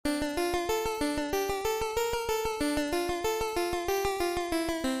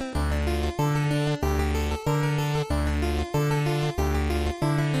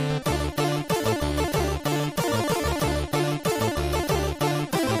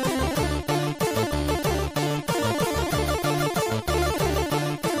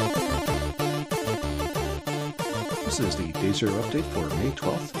This is the Day Zero update for May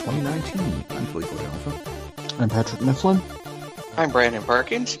 12th, 2019. I'm Philippe Alpha. I'm Patrick Mifflin. I'm Brandon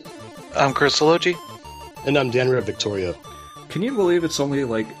Perkins. I'm Chris Sologi. And I'm Dan Rev Victoria. Can you believe it's only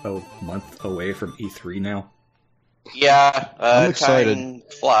like a month away from E3 now? Yeah, I'm excited. Time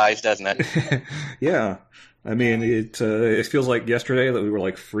flies, doesn't it? Yeah. I mean, it feels like yesterday that we were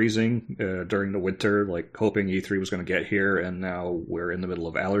like freezing during the winter, like hoping E3 was going to get here, and now we're in the middle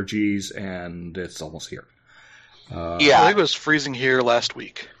of allergies, and it's almost here. I think it was freezing here last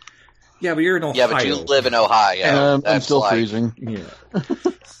week. Yeah, but you're in Ohio. Yeah, but you live in Ohio. I'm still freezing. Yeah.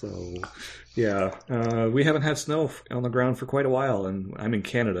 So, yeah, we haven't had snow on the ground for quite a while, and I'm in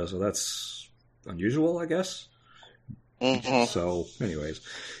Canada, so that's unusual, I guess. Mm-hmm. So, anyways,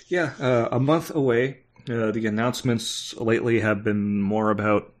 yeah, a month away. The announcements lately have been more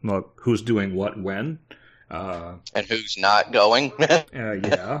about who's doing what when. And who's not going.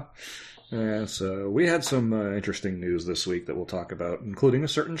 Yeah. So we had some interesting news this week that we'll talk about, including a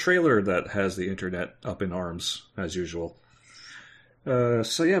certain trailer that has the internet up in arms, as usual.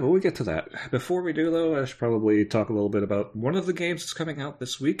 So yeah, but we'll get to that. Before we do, though, I should probably talk a little bit about one of the games that's coming out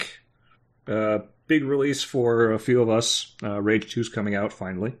this week. Big release for a few of us. Rage 2's coming out,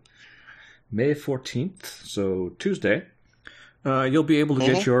 finally. May 14th, so Tuesday. You'll be able to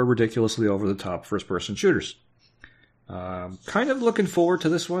get your ridiculously over-the-top first-person shooters. Kind of looking forward to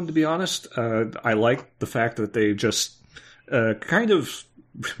this one, to be honest. I like the fact that they just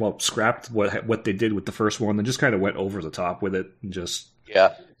scrapped what they did with the first one and just kind of went over the top with it. And just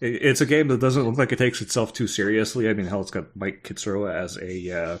it's a game that doesn't look like it takes itself too seriously. I mean, hell, it's got Mike Kitsroa as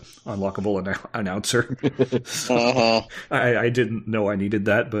a unlockable announcer. So, I didn't know I needed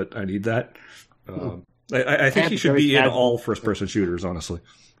that, but I need that. I think he should be in all first-person shooters, honestly.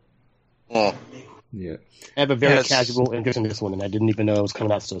 Yeah. I have a very casual interest in this one, and I didn't even know it was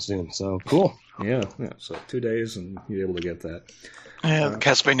coming out so soon. So, cool. Yeah. So 2 days, and you're able to get that. Yeah, the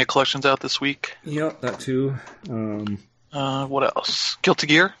Castlevania Collection's out this week. Yep, that too. What else? Guilty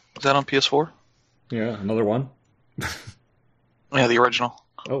Gear. Is that on PS4? Yeah, another one. Yeah, the original.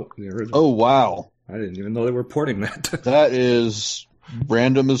 Oh, the original. Oh, wow. I didn't even know they were porting that. That is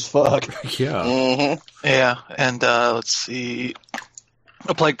random as fuck. Yeah. Mm-hmm. Yeah, and let's see.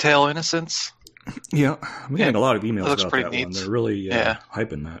 A Plague Tale: Innocence. Yeah, we had a lot of emails looks about pretty that neat. one. They're really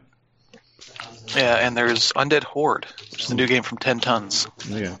hyping that. Yeah, and there's Undead Horde, which is the new game from 10 Tons.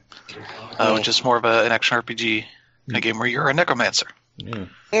 Yeah. Which is more of an action RPG, a game where you're a necromancer. Yeah.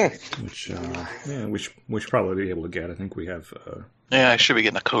 Which probably be able to get. I think we have. Yeah, I should be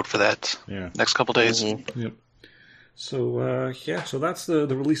getting a code for that. Yeah. Next couple days. Mm-hmm. Yep. So so that's the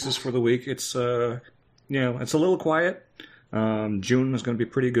releases for the week. It's it's a little quiet. June is going to be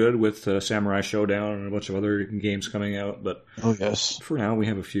pretty good with Samurai Showdown and a bunch of other games coming out, but oh yes, for now we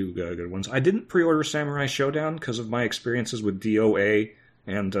have a few good ones. I didn't pre-order Samurai Showdown because of my experiences with DOA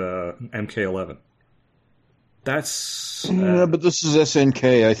and MK11. That's but this is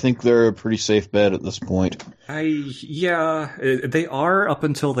SNK. I think they're a pretty safe bet at this point. They are up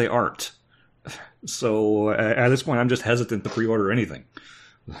until they aren't. So at this point, I'm just hesitant to pre-order anything.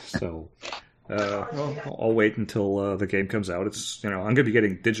 So. I'll wait until the game comes out. It's I'm going to be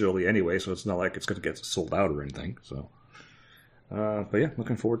getting digitally anyway, so it's not like it's going to get sold out or anything. So, but yeah,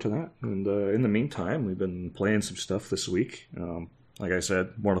 looking forward to that. And in the meantime, we've been playing some stuff this week. Like I said,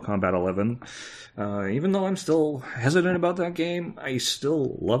 Mortal Kombat 11. Even though I'm still hesitant about that game, I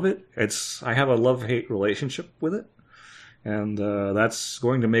still love it. I have a love-hate relationship with it, and that's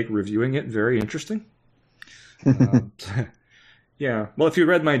going to make reviewing it very interesting. Yeah, well, if you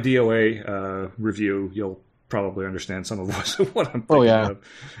read my DOA review, you'll probably understand some of what I'm thinking of.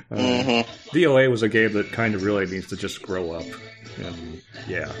 DOA was a game that kind of really needs to just grow up. And,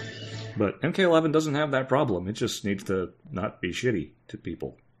 yeah. But MK11 doesn't have that problem. It just needs to not be shitty to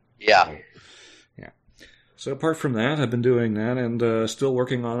people. Yeah. So apart from that, I've been doing that and still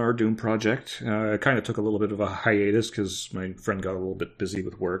working on our Doom project. I kind of took a little bit of a hiatus because my friend got a little bit busy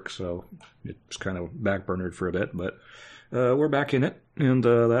with work, so it's kind of backburnered for a bit, but... we're back in it, and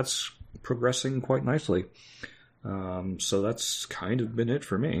that's progressing quite nicely. So that's kind of been it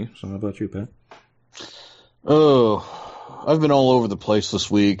for me. So how about you, Pat? Oh, I've been all over the place this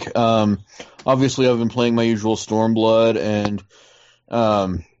week. Obviously, I've been playing my usual Stormblood, and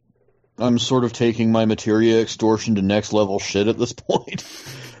I'm sort of taking my Materia extortion to next level shit at this point.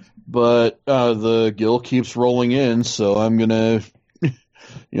 But the gil keeps rolling in, so I'm gonna, I'm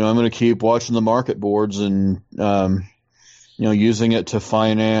gonna keep watching the market boards and using it to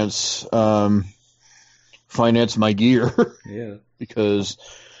finance my gear. Yeah. Because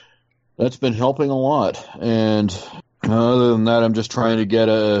that's been helping a lot. And other than that, I'm just trying to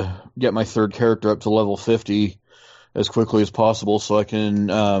get my third character up to level 50 as quickly as possible so I can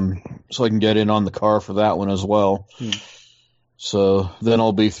get in on the car for that one as well. So then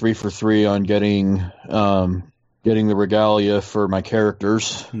I'll be 3 for 3 on getting the regalia for my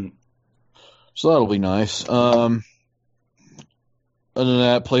characters. So that'll be nice. Other than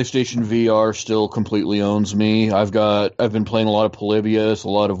that, PlayStation VR still completely owns me. I've been playing a lot of Polybius, a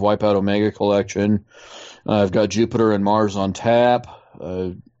lot of Wipeout Omega Collection. I've got Jupiter and Mars on tap.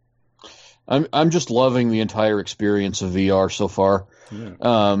 I'm just loving the entire experience of VR so far.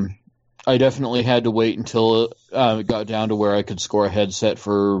 Yeah. I definitely had to wait until it got down to where I could score a headset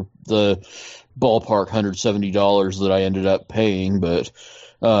for the ballpark $170 that I ended up paying, but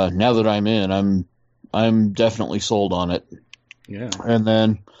now that I'm in, I'm definitely sold on it. Yeah. And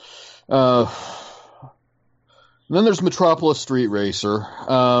then there's Metropolis Street Racer.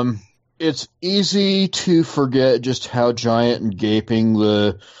 It's easy to forget just how giant and gaping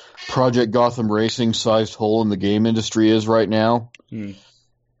the Project Gotham Racing sized hole in the game industry is right now.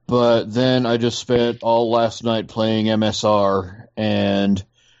 But then I just spent all last night playing MSR, and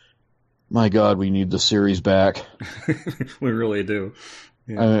my God, we need the series back. We really do.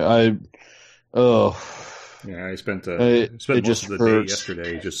 Yeah. I spent most of the day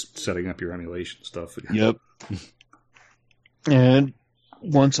yesterday just setting up your emulation stuff. Yep. And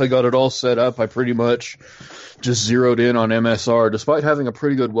once I got it all set up, I pretty much just zeroed in on MSR, despite having a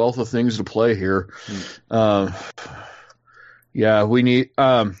pretty good wealth of things to play here. Yeah, we need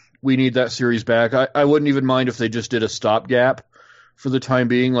that series back. I wouldn't even mind if they just did a stopgap for the time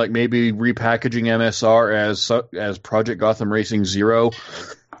being, like maybe repackaging MSR as Project Gotham Racing Zero,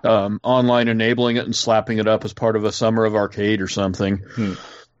 online enabling it and slapping it up as part of a Summer of Arcade or something.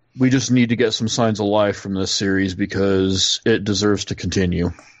 We just need to get some signs of life from this series because it deserves to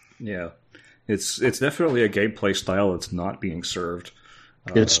continue. Yeah, it's definitely a gameplay style that's not being served.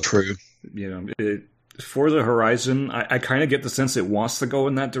 It's true. For the Horizon, I kind of get the sense it wants to go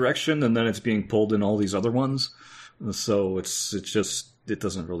in that direction, and then it's being pulled in all these other ones. So it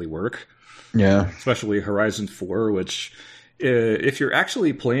doesn't really work. Yeah, especially Horizon 4, which if you're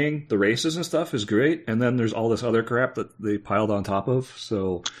actually playing the races and stuff is great, and then there's all this other crap that they piled on top of.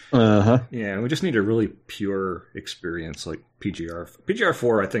 So yeah, we just need a really pure experience like PGR. PGR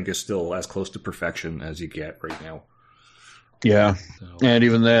 4, I think, is still as close to perfection as you get right now. Yeah, and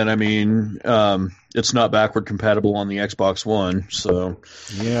even then, I mean, it's not backward compatible on the Xbox One, so...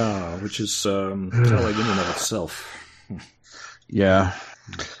 Yeah, which is telling in and of itself. Yeah,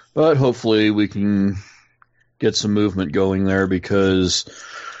 but hopefully we can get some movement going there because,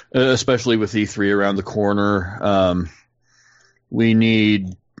 especially with E3 around the corner, we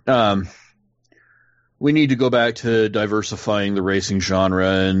need to go back to diversifying the racing genre,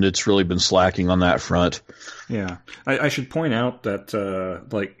 and it's really been slacking on that front. Yeah, I should point out that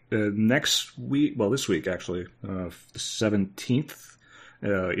next week, well, this week actually, the 17th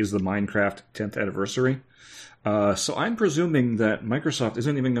is the Minecraft 10th anniversary. So I'm presuming that Microsoft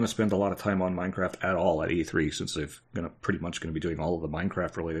isn't even going to spend a lot of time on Minecraft at all at E3, since they're pretty much going to be doing all of the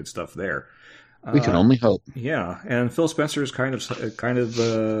Minecraft related stuff there. We can only hope. Yeah, and Phil Spencer is kind of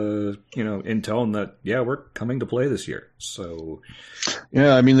in tone that we're coming to play this year. So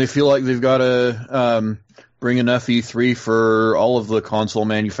yeah, I mean they feel like they've got to bring enough E3 for all of the console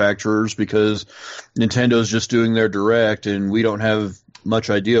manufacturers because Nintendo's just doing their direct, and we don't have much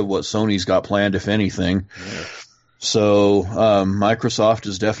idea of what Sony's got planned, if anything. Yeah. So Microsoft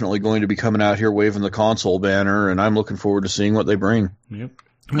is definitely going to be coming out here waving the console banner, and I'm looking forward to seeing what they bring. Yep.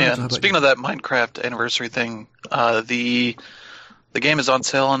 Yeah, speaking of that Minecraft anniversary thing, the game is on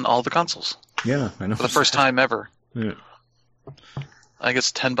sale on all the consoles. Yeah, I know. For the first time ever. Yeah. I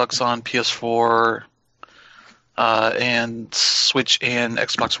guess $10 on PS4, and Switch and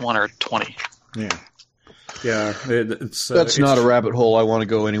Xbox One are $20. Yeah. Yeah, that's not a rabbit hole I want to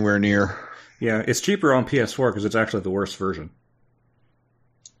go anywhere near. Yeah, it's cheaper on PS4 because it's actually the worst version.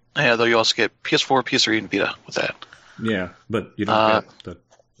 Yeah, though you also get PS4, PS3, and Vita with that. Yeah, but you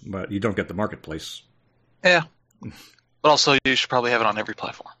don't get the marketplace. Yeah, but also you should probably have it on every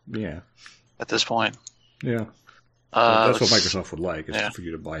platform. Yeah, at this point. Yeah, that's what Microsoft would like is for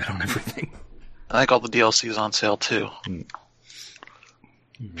you to buy it on everything. I think all the DLC is on sale too.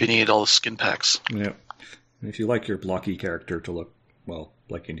 If you need all the skin packs. Yeah. If you like your blocky character to look, well,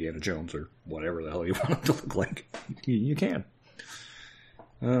 like Indiana Jones or whatever the hell you want him to look like, you can.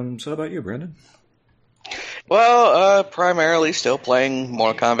 So how about you, Brandon? Well, primarily still playing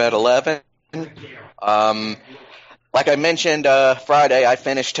Mortal Kombat 11. Like I mentioned Friday, I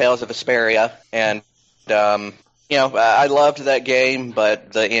finished Tales of Vesperia, and I loved that game,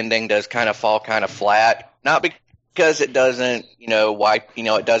 but the ending does kind of fall kind of flat. Not because it doesn't,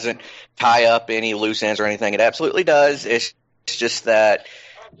 it doesn't tie up any loose ends or anything. It absolutely does. It's just that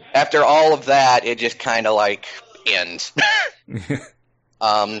after all of that, it just kind of like ends.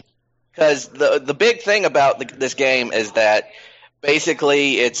 Because the big thing about this game is that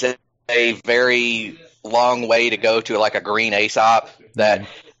basically it's a very long way to go to like a green ASOP that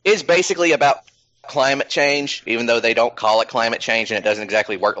is basically about climate change, even though they don't call it climate change and it doesn't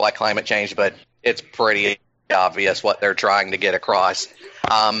exactly work like climate change, but it's pretty obvious what they're trying to get across.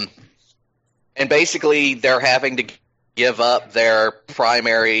 And basically they're having to give up their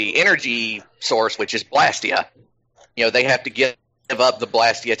primary energy source, which is Blastia. They have to give up the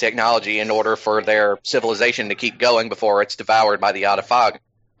Blastia technology in order for their civilization to keep going before it's devoured by the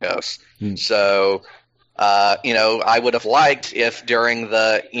Autophagos. So, I would have liked if during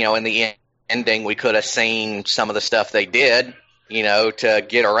the, in the ending, we could have seen some of the stuff they did, to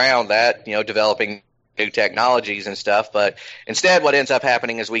get around that, developing new technologies and stuff. But instead, what ends up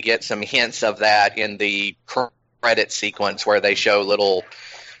happening is we get some hints of that in the credit sequence where they show little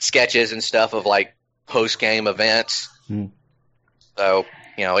sketches and stuff of like post-game events. So,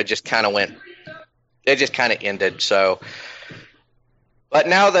 it just kind of ended. So, but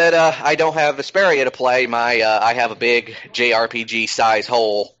now that I don't have Vesperia to play, I have a big JRPG size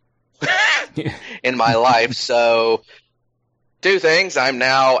hole in my life. So, two things. I'm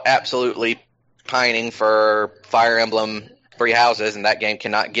now absolutely pining for Fire Emblem Three Houses, and that game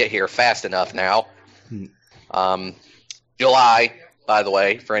cannot get here fast enough now. July, by the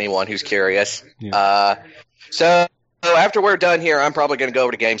way, for anyone who's curious. Yeah. So after we're done here, I'm probably going to go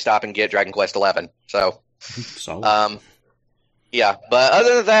over to GameStop and get Dragon Quest XI. So, yeah. But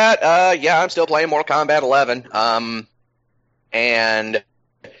other than that, I'm still playing Mortal Kombat 11. And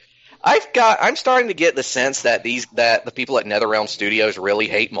I'm starting to get the sense that the people at NetherRealm Studios really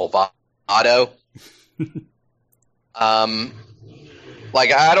hate Movado.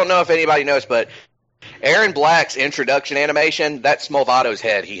 Like, I don't know if anybody knows, but Aaron Black's introduction animation, that's Movado's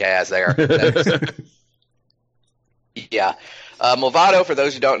head he has there. Yeah. Movado, for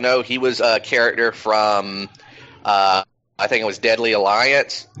those who don't know, he was a character from, I think it was Deadly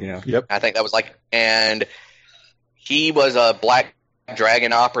Alliance. Yeah. Yep. I think that was and he was a Black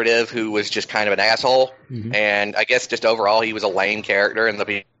Dragon operative who was just kind of an asshole. Mm-hmm. And I guess just overall he was a lame character, and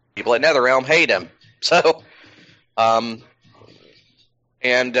the people at NetherRealm hate him. So,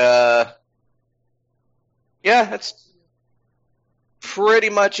 that's pretty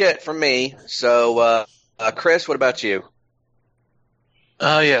much it for me. So, Chris, what about you?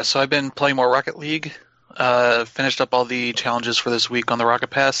 So I've been playing more Rocket League. Finished up all the challenges for this week on the Rocket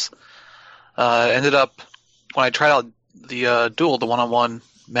Pass. Ended up, when I tried out the duel, the one-on-one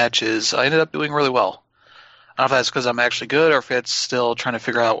matches, I ended up doing really well. I don't know if that's because I'm actually good or if it's still trying to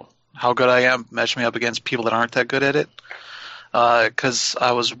figure out how good I am, matching me up against people that aren't that good at it. Because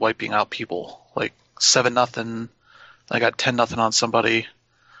I was wiping out people, like 7-0. I got 10-0 on somebody.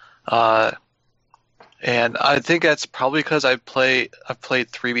 And I think that's probably because I've played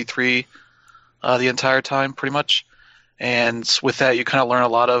 3v3 the entire time, pretty much. And with that, you kind of learn a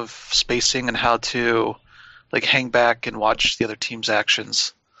lot of spacing and how to hang back and watch the other team's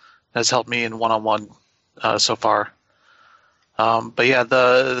actions. That's helped me in one-on-one so far. But yeah,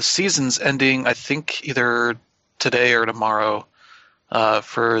 the season's ending, I think, either today or tomorrow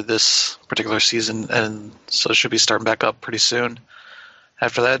for this particular season, and so it should be starting back up pretty soon.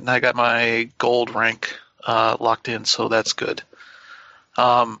 After that, and I got my gold rank locked in, so that's good.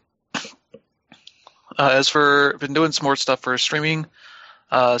 As for, been doing some more stuff for streaming.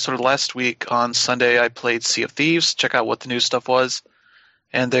 Sort of last week on Sunday, I played Sea of Thieves. Check out what the new stuff was,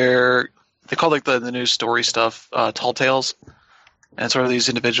 and they call the new story stuff Tall Tales, and sort of these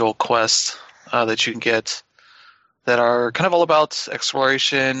individual quests that you can get that are kind of all about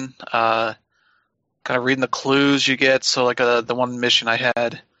exploration. Kind of reading the clues you get. So the one mission I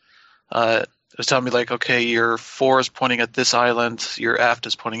had, it was telling me okay, your fore is pointing at this island, your aft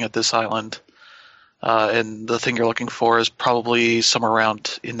is pointing at this island, and the thing you're looking for is probably somewhere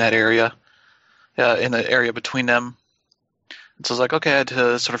around in that area, in the area between them. And so I was okay, I had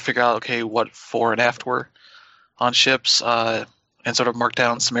to sort of figure out what fore and aft were on ships, and sort of mark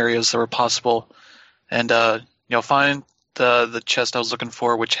down some areas that were possible, and find the chest I was looking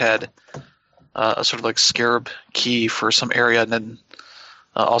for, which had a sort of scarab key for some area, and then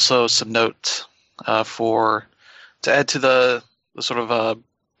also some notes to add to the sort of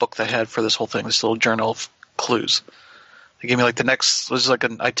book they had for this whole thing, this little journal of clues. They gave me the next, was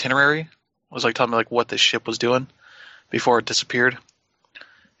an itinerary. It was telling me what the ship was doing before it disappeared.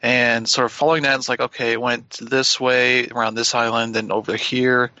 And sort of following that, it's okay, it went this way around this island and over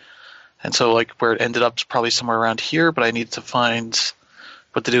here, And so like where it ended up is probably somewhere around here, but I need to find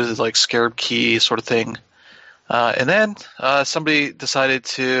what to do with like scarab key sort of thing. And then somebody decided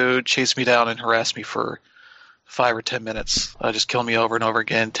to chase me down and harass me for 5 or 10 minutes, just kill me over and over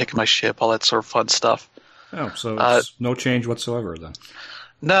again, taking my ship, all that sort of fun stuff. Oh, so it's no change whatsoever then.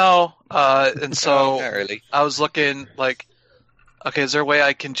 No, and so Not really. I was looking like, okay, is there a way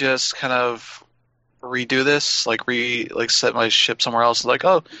I can just kind of redo this, like set my ship somewhere else? Like,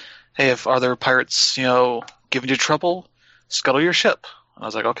 oh, hey, if are there pirates, giving you trouble, scuttle your ship. And I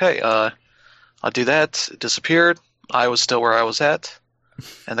was like, okay, I'll do that. It disappeared. I was still where I was at,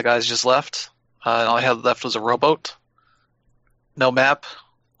 and the guys just left. And all I had left was a rowboat, no map,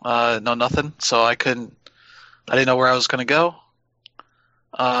 no nothing. So I didn't know where I was going to go.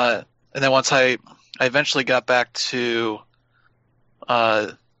 And then once I eventually got back to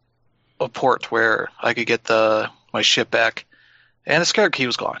a port where I could get my ship back, and the scarab key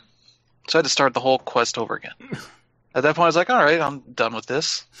was gone. So I had to start the whole quest over again. At that point, I was like, all right, I'm done with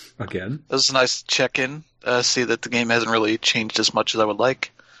this. Again? This is a nice check-in, see that the game hasn't really changed as much as I would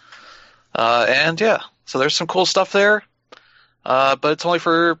like. And yeah, so there's some cool stuff there, but it's only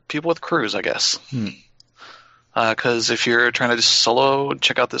for people with crews, I guess. Because if you're trying to just solo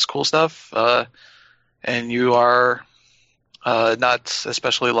check out this cool stuff, and you are not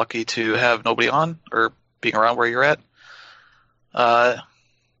especially lucky to have nobody on or being around where you're at,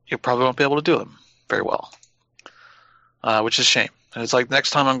 you probably won't be able to do them very well, which is a shame. And it's like next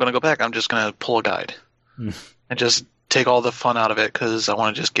time I'm going to go back, I'm just going to pull a guide and just take all the fun out of it because I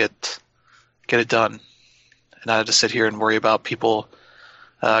want to just get it done and not have to sit here and worry about people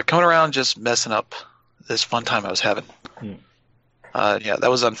coming around just messing up this fun time I was having. Yeah, that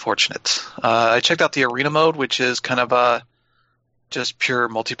was unfortunate. I checked out the arena mode, which is kind of just pure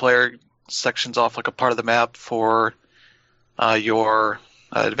multiplayer sections off like a part of the map for your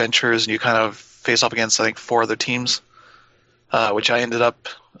adventures, and you kind of face off against, I think, 4 other teams, which I ended up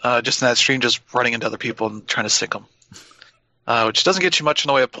just in that stream just running into other people and trying to sink them, which doesn't get you much in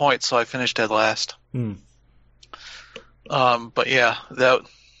the way of points, so I finished dead last. But yeah,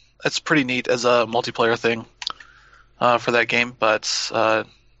 that's pretty neat as a multiplayer thing for that game, but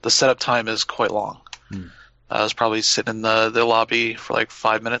the setup time is quite long. I was probably sitting in the lobby for like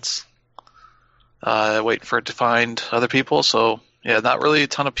 5 minutes waiting for it to find other people, so yeah, not really a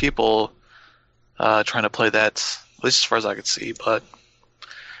ton of people trying to play that, at least as far as I could see, but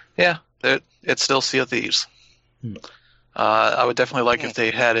yeah, it's still Sea of Thieves. I would definitely like if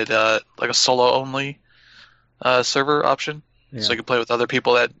they had it like a solo-only server option, so you can play with other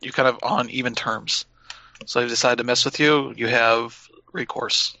people that you kind of on even terms. So if they decide to mess with you, you have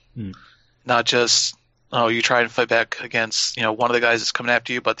recourse. Not just, you try and fight back against, one of the guys that's coming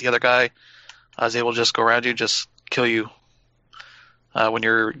after you, but the other guy is able to just go around you, just kill you. When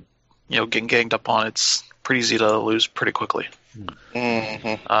you're, getting ganged up on, it's pretty easy to lose pretty quickly.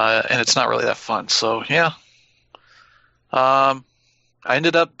 And it's not really that fun. So, yeah. I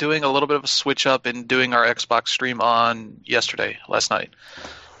ended up doing a little bit of a switch up in doing our Xbox stream on last night,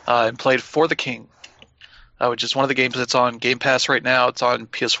 and played For the King, which is one of the games that's on Game Pass right now. It's on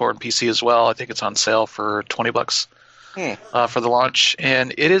PS4 and PC as well. I think it's on sale for $20 for the launch,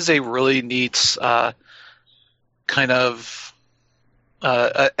 and it is a really neat kind of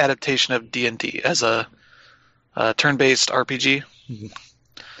adaptation of D&D as a turn-based RPG.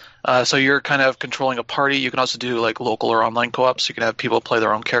 So you're kind of controlling a party. You can also do like local or online co-op, so you can have people play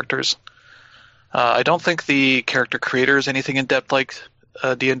their own characters. I don't think the character creator is anything in depth like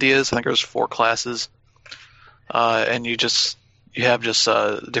D&D is. I think there's 4 classes, and you have just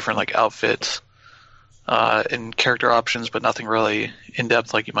different like outfit and character options, but nothing really in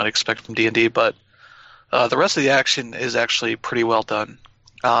depth like you might expect from D&D. But the rest of the action is actually pretty well done.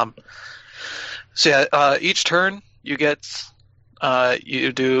 Each turn you get.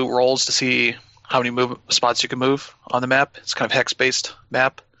 You do rolls to see how many spots you can move on the map. It's kind of hex-based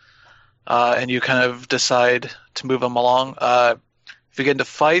map, and you kind of decide to move them along. If you get into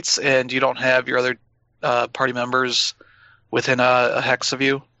fights and you don't have your other party members within a hex of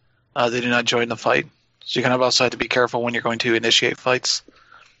you, they do not join the fight. So you kind of also have to be careful when you're going to initiate fights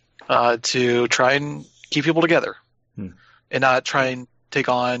to try and keep people together and not try and take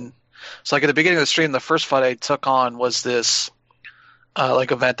on. So like at the beginning of the stream, the first fight I took on was this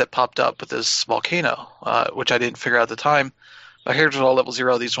event that popped up with this volcano, which I didn't figure out at the time. My characters were all level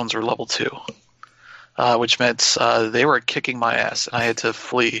 0. These ones were level 2, which meant they were kicking my ass, and I had to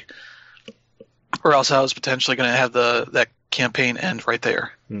flee, or else I was potentially going to have that campaign end right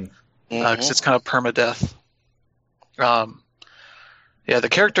there, because it's kind of permadeath. The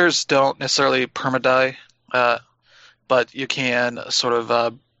characters don't necessarily permadie, but you can sort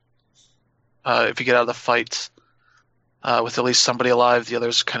of if you get out of the fight with at least somebody alive, the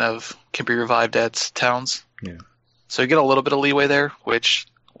others kind of can be revived at towns. Yeah. So you get a little bit of leeway there, which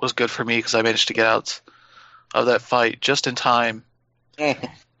was good for me because I managed to get out of that fight just in time.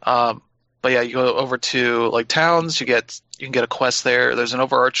 But yeah, you go over to like towns. You can get a quest there. There's an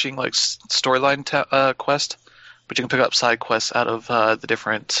overarching like storyline quest, but you can pick up side quests out of the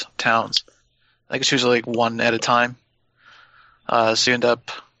different towns. I think it's usually like one at a time. So you end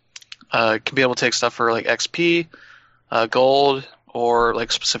up can be able to take stuff for like XP, gold, or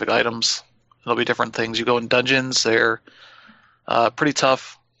like specific items. There'll be different things. You go in dungeons. They're pretty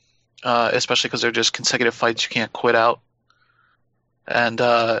tough, especially because they're just consecutive fights. You can't quit out, and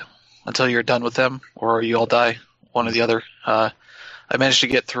until you're done with them, or you all die, one or the other. I managed to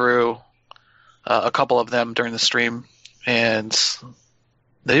get through a couple of them during the stream, and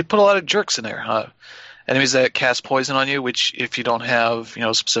they put a lot of jerks in there. Enemies that cast poison on you, which if you don't have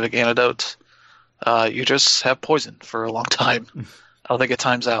a specific antidote, you just have poison for a long time. I don't think it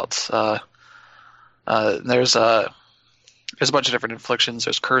times out. There's a bunch of different inflictions.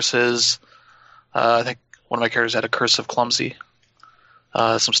 There's curses. I think one of my characters had a curse of clumsy.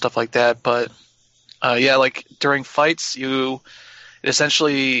 Some stuff like that. But yeah, like during fights, it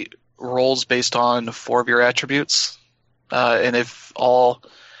essentially rolls based on 4 of your attributes, and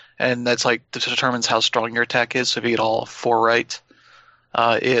that's like determines how strong your attack is. So if you get all 4 right,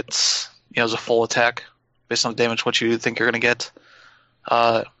 it's a full attack based on the damage what you think you're going to get.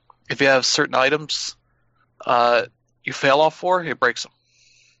 If you have certain items, you fail all 4, it breaks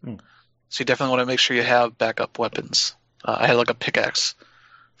them. So you definitely want to make sure you have backup weapons. I had like a pickaxe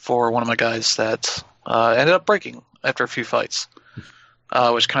for one of my guys that ended up breaking after a few fights,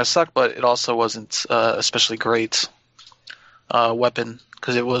 which kind of sucked, but it also wasn't especially great weapon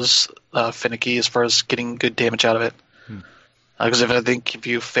because it was finicky as far as getting good damage out of it. Because if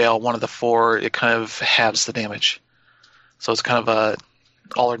you fail one of the 4, it kind of halves the damage. So it's kind of a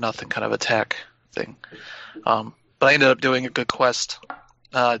all or nothing kind of attack thing. But I ended up doing a good quest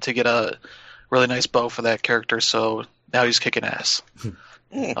to get a really nice bow for that character, so now he's kicking ass.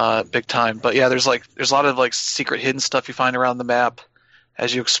 Big time. But yeah, there's a lot of like secret hidden stuff you find around the map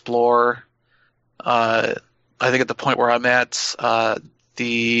as you explore. I think at the point where I'm at, I'm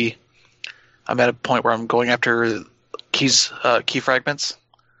at a point where I'm going after key fragments.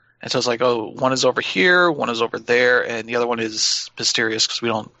 And so it's like, oh, one is over here, one is over there, and the other one is mysterious because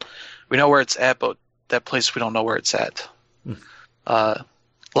we know where it's at, but that place we don't know where it's at.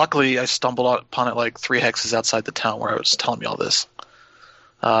 Luckily, I stumbled upon it like 3 hexes outside the town where I was telling me all this.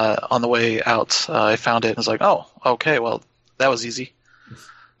 On the way out, I found it and was like, oh, okay, well, that was easy.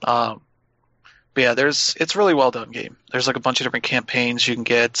 But yeah, it's a really well done game. There's like a bunch of different campaigns you can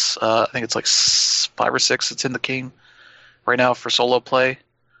get. I think it's like 5 or 6 that's in the game right now for solo play.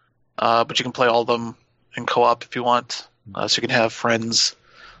 But you can play all of them in co-op if you want. So you can have friends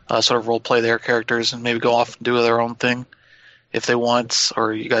sort of role play their characters and maybe go off and do their own thing if they want,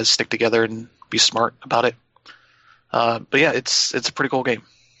 or you guys stick together and be smart about it. But yeah, it's a pretty cool game.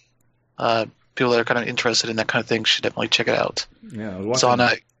 People that are kind of interested in that kind of thing should definitely check it out. Yeah, I was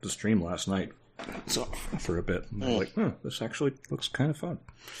watching the stream last night for a bit. And I was like, this actually looks kind of fun.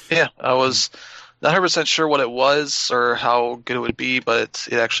 Yeah, I was not 100% sure what it was or how good it would be, but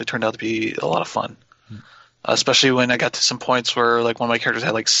it actually turned out to be a lot of fun. Especially when I got to some points where like one of my characters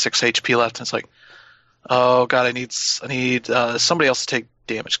had like 6 HP left, and it's like, oh god, I need somebody else to take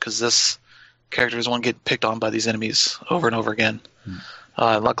damage because this character is one getting picked on by these enemies over and over again.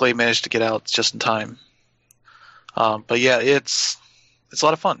 Luckily, I managed to get out just in time. But yeah, it's a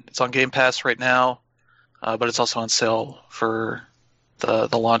lot of fun. It's on Game Pass right now, but it's also on sale for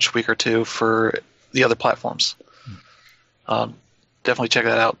the launch week or 2 for the other platforms. Definitely check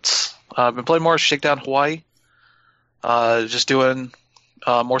that out. I've been playing more Shakedown Hawaii. Just doing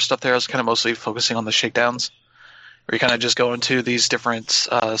more stuff there. I was kind of mostly focusing on the shakedowns, where you kind of just go into these different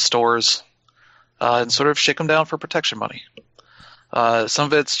stores and sort of shake them down for protection money. Some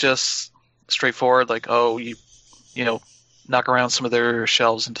of it's just straightforward, like, oh, you knock around some of their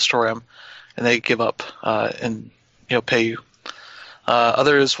shelves and destroy them, and they give up and pay you.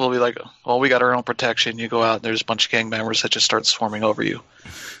 Others will be like, well, we got our own protection. You go out, and there's a bunch of gang members that just start swarming over you.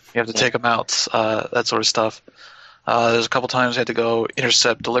 You have to take them out, that sort of stuff. There's a couple times I had to go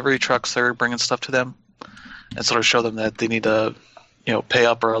intercept delivery trucks that are bringing stuff to them and sort of show them that they need to, pay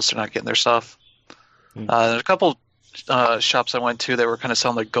up or else they're not getting their stuff. There's a couple shops I went to that were kind of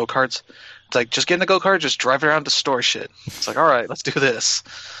selling like go-karts. It's like, just get in the go-kart, just drive around to store shit. It's like, all right, let's do this.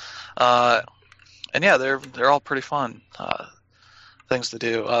 And yeah, they're all pretty fun things to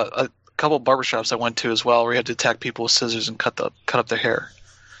do. A couple barbershops I went to as well, where you had to attack people with scissors and cut up their hair.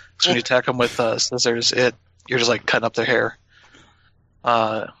 So when you attack them with scissors, you're just like cutting up their hair.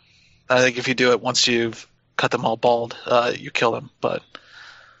 I think if you do it once you've cut them all bald, you kill them. But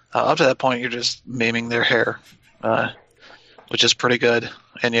up to that point, you're just maiming their hair, which is pretty good.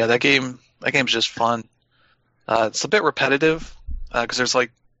 And yeah, that game's just fun. It's a bit repetitive because there's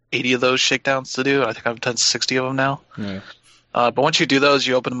like 80 of those shakedowns to do. I think I've done 60 of them now. Yeah. But once you do those,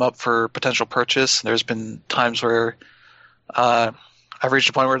 you open them up for potential purchase. There's been times where I've reached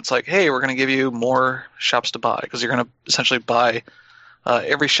a point where it's like, hey, we're going to give you more shops to buy because you're going to essentially buy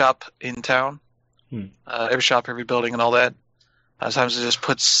every shop in town, every shop, every building, and all that. Sometimes it just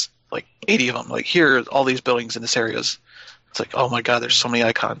puts like 80 of them. Like, here are all these buildings in this area. It's like, oh my god, there's so many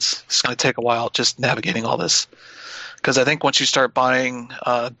icons. It's going to take a while just navigating all this. Because I think once you start buying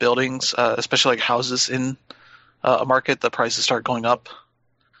buildings, especially like houses in a market, the prices start going up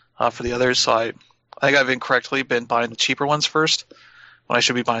for the others. So I think I've incorrectly been buying the cheaper ones first when I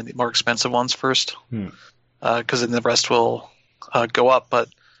should be buying the more expensive ones first. Because then the rest will go up, but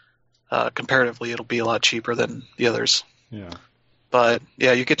comparatively it'll be a lot cheaper than the others. Yeah. But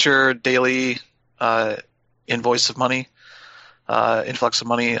yeah, you get your daily influx of money,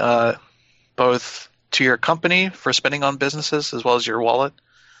 both to your company for spending on businesses as well as your wallet,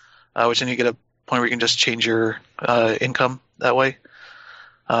 which then you get a point where you can just change your income that way,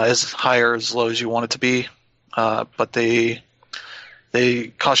 as high or as low as you want it to be. But they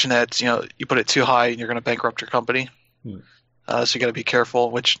caution that you put it too high and you're going to bankrupt your company. So you got to be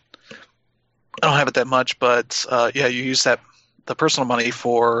careful. Which I don't have it that much, but yeah, you use the personal money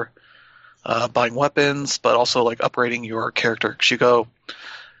for buying weapons, but also like upgrading your character.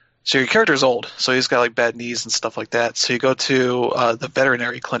 So your character's old, so he's got like bad knees and stuff like that. So you go to the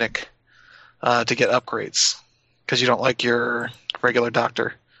veterinary clinic to get upgrades because you don't like your regular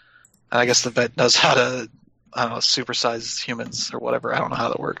doctor. And I guess the vet knows how to, I don't know, supersize humans or whatever. I don't know how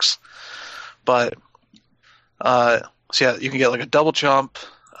that works. But so yeah, you can get like a double jump.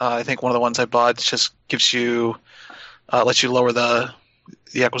 I think one of the ones I bought just gives you lets you lower the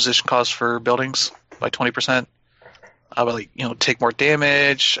acquisition cost for buildings by 20%. But like take more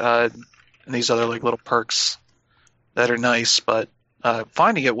damage and these other like little perks that are nice. But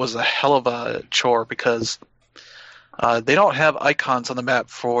finding it was a hell of a chore because they don't have icons on the map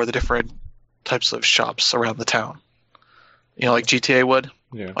for the different types of shops around the town. Like GTA would.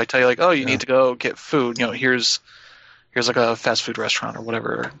 Yeah. I tell you like, oh, you need to go get food. Here's like a fast food restaurant or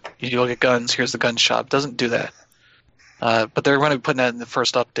whatever. You go get guns. Here's the gun shop. Doesn't do that. But they're going to be putting that in the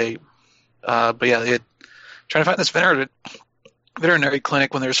first update. But yeah, trying to find this veterinary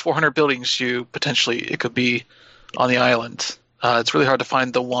clinic when there's 400 buildings, it could be on the island. It's really hard to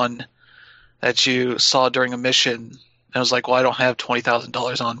find the one that you saw during a mission. And I was like, well, I don't have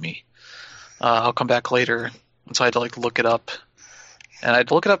 $20,000 on me. I'll come back later. And so I had to like look it up. And I had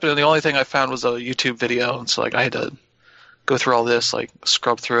to look it up, and the only thing I found was a YouTube video. And so like I had to go through all this, like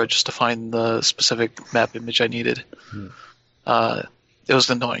scrub through it just to find the specific map image I needed. It was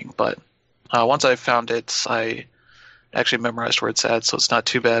annoying, but once I found it, I actually memorized where it's at, so it's not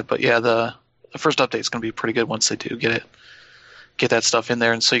too bad. But yeah, the first update is going to be pretty good once they do get that stuff in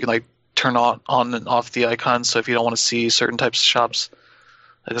there, and so you can like turn on and off the icons. So if you don't want to see certain types of shops,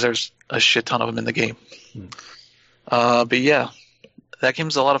 because there's a shit ton of them in the game. But yeah, that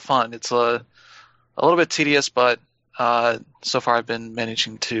game's a lot of fun. It's a little bit tedious, but so far I've been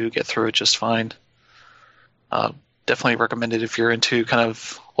managing to get through it just fine. Definitely recommend it if you're into kind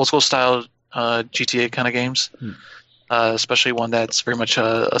of old school style GTA kind of games, especially one that's very much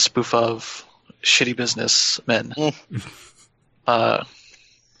a spoof of shitty businessmen,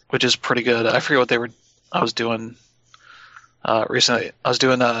 which is pretty good. I forget what I was doing recently. I was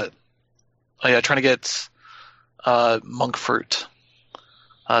doing trying to get monk fruit.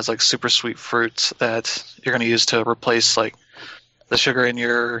 It's like super sweet fruit that you're going to use to replace like the sugar in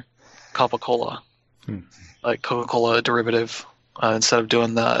your Coca-Cola, like Coca-Cola derivative, instead of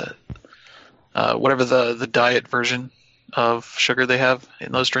doing the whatever the diet version of sugar they have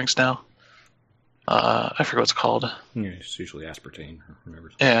in those drinks now. I forget what it's called. Yeah, it's usually aspartame or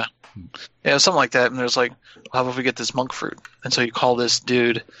whatever. Yeah, something like that. And there's like, how about we get this monk fruit? And so you call this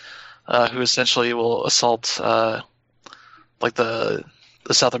dude who essentially will assault like the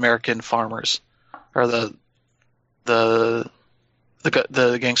South American farmers or the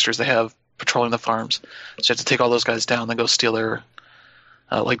gangsters they have patrolling the farms. So you have to take all those guys down, then go steal their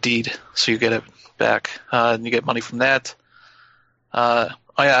like deed, so you get it back, and you get money from that. I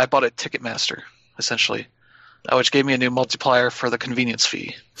bought a Ticketmaster essentially, which gave me a new multiplier for the convenience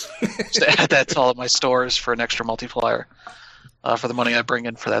fee. So I add that to all of my stores for an extra multiplier for the money I bring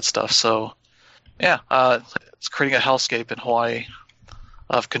in for that stuff. So yeah, it's creating a hellscape in Hawaii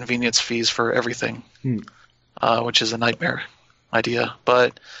of convenience fees for everything, which is a nightmare idea.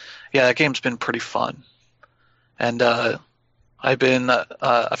 But yeah, that game's been pretty fun. And I finally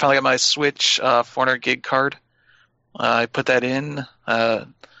got my Switch 400 gig card. I put that in, got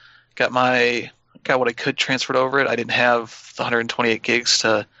what I could transferred over it. I didn't have the 128 gigs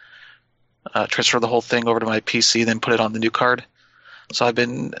to transfer the whole thing over to my PC, then put it on the new card. So I've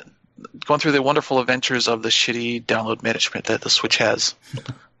been going through the wonderful adventures of the shitty download management that the Switch has,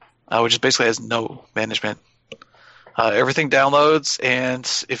 which basically has no management. Everything downloads, and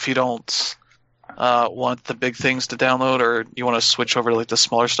if you don't want the big things to download, or you want to switch over to like the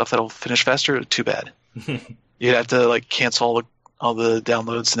smaller stuff that'll finish faster, too bad. You'd have to like cancel all the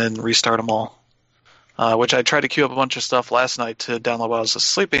downloads and then restart them all. Which I tried to queue up a bunch of stuff last night to download while I was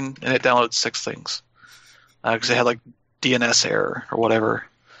sleeping, and it downloaded 6 things because it had like DNS error or whatever.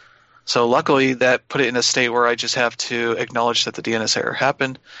 So luckily that put it in a state where I just have to acknowledge that the DNS error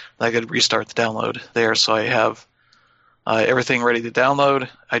happened, and I could restart the download there. So I have everything ready to download.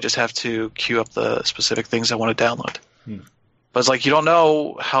 I just have to queue up the specific things I want to download. But it's like you don't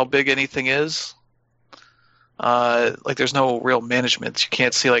know how big anything is. Like there's no real management. You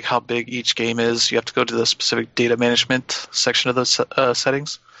can't see like how big each game is. You have to go to the specific data management section of those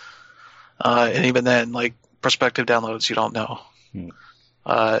settings. And even then, like prospective downloads, you don't know.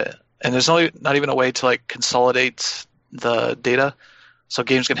 And there's not even a way to like consolidate the data. So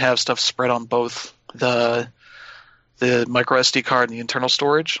games can have stuff spread on both the micro SD card and the internal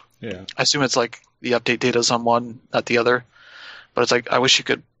storage. Yeah. I assume it's like the update data is on one, not the other. But it's like I wish you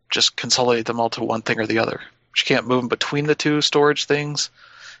could just consolidate them all to one thing or the other. You can't move them between the two storage things.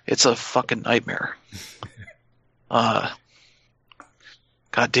 It's a fucking nightmare. God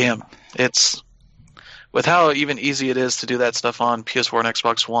damn. It's with how even easy it is to do that stuff on PS4 and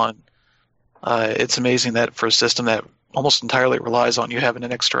Xbox One. It's amazing that for a system that almost entirely relies on you having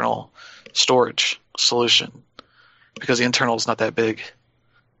an external storage solution, because the internal is not that big.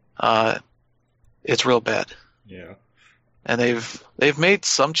 It's real bad. Yeah. And they've made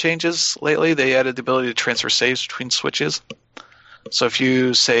some changes lately. They added the ability to transfer saves between Switches. So if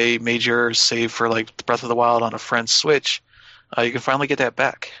you say made your save for like Breath of the Wild on a friend's Switch, you can finally get that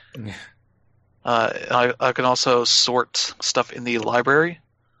back. I can also sort stuff in the library,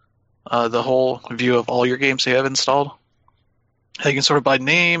 the whole view of all your games you have installed. You can sort it by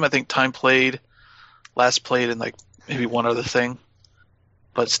name, I think time played, last played, and like maybe one other thing.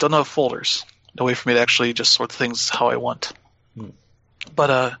 But still no folders. No way for me to actually just sort things how I want.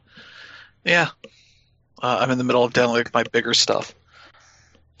 But yeah, I'm in the middle of downloading my bigger stuff.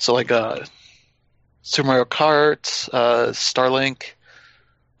 So like Super Mario Kart, Starlink,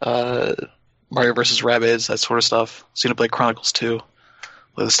 Mario vs. Rabbids, that sort of stuff. Xenoblade Chronicles 2.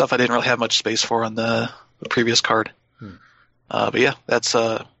 The stuff I didn't really have much space for on the previous card. But yeah, that's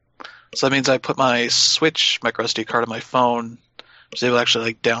so that means I put my Switch micro SD card on my phone, so able to actually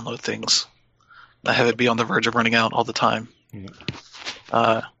like download things. I have it be on the verge of running out all the time,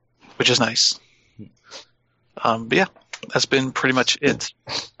 which is nice. But yeah, that's been pretty much it.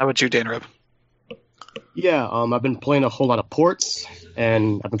 How about you, Danrub? Yeah, I've been playing a whole lot of ports,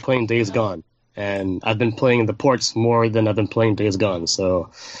 and I've been playing Days Gone. And I've been playing the ports more than I've been playing Days Gone,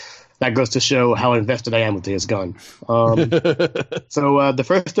 so that goes to show how invested I am with Days Gone. So the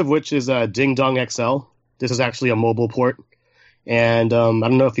first of which is Ding Dong XL. This is actually a mobile port. And I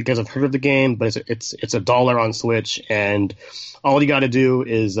don't know if you guys have heard of the game, but it's $1 on Switch, and all you got to do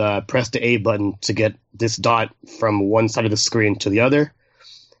is press the A button to get this dot from one side of the screen to the other,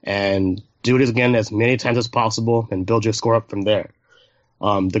 and do it again as many times as possible, and build your score up from there.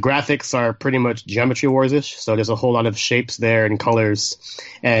 The graphics are pretty much Geometry Wars-ish, so there's a whole lot of shapes there and colors,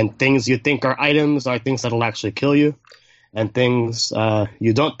 and things you think are items are things that'll actually kill you. And things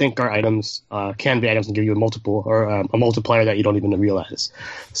you don't think are items can be items and give you a multiplier that you don't even realize.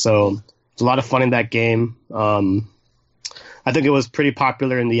 So it's a lot of fun in that game. I think it was pretty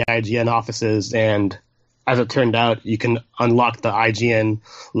popular in the IGN offices, and as it turned out, you can unlock the IGN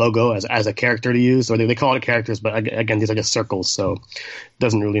logo as a character to use, or they call it characters, but again, these are just circles, so it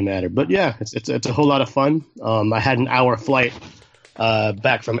doesn't really matter. But yeah, it's a whole lot of fun. I had an hour flight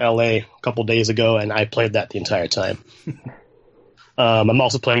back from LA a couple days ago, and I played that the entire time. I'm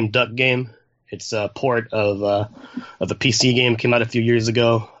also playing Duck Game. It's a port of a PC game, came out a few years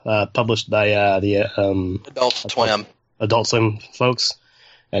ago, published by the Adult Swim folks,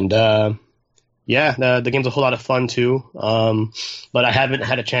 and yeah, the game's a whole lot of fun too. But I haven't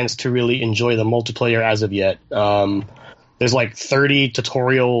had a chance to really enjoy the multiplayer as of yet. There's like 30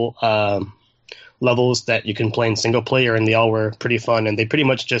 tutorial levels that you can play in single player, and they all were pretty fun, and they pretty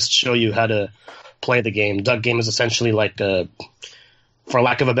much just show you how to play the game. Duck Game is essentially like a for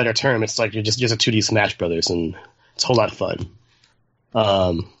lack of a better term, it's like you're just a 2D Smash Brothers, and it's a whole lot of fun.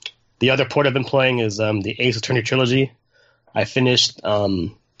 The other port I've been playing is the Ace Attorney trilogy. I finished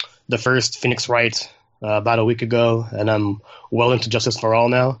the first Phoenix Wright about a week ago, and I'm well into Justice for All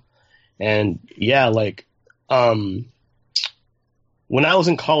now. And yeah, like when I was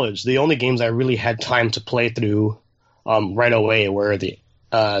in college, the only games I really had time to play through right away were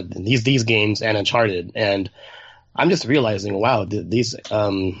these games and Uncharted. And I'm just realizing, wow, these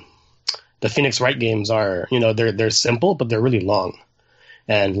the Phoenix Wright games are, they're simple, but they're really long.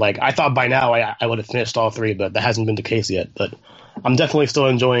 And like I thought by now I would have finished all three, but that hasn't been the case yet. But I'm definitely still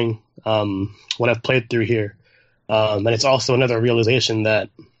enjoying what I've played through here. And it's also another realization that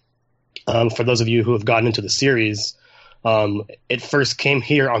for those of you who have gotten into the series, it first came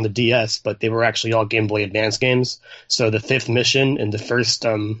here on the DS, but they were actually all Game Boy Advance games. So the fifth mission in the first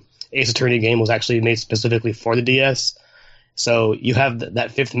Ace Attorney game was actually made specifically for the DS. So you have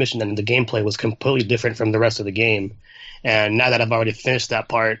that fifth mission, and the gameplay was completely different from the rest of the game. And now that I've already finished that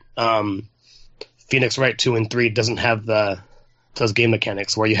part, Phoenix Wright 2 and 3 doesn't have those game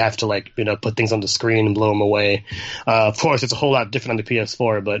mechanics where you have to put things on the screen and blow them away. Of course, it's a whole lot different on the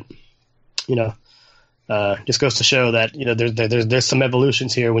PS4, but just goes to show that there's some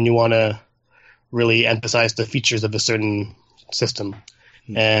evolutions here when you want to really emphasize the features of a certain system.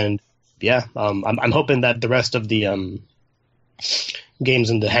 And yeah, I'm hoping that the rest of the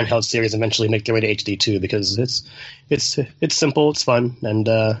games in the handheld series eventually make their way to HD too, because it's simple, it's fun, and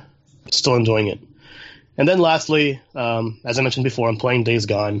still enjoying it. And then lastly, as I mentioned before, I'm playing Days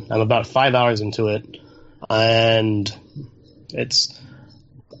Gone. I'm about 5 hours into it, and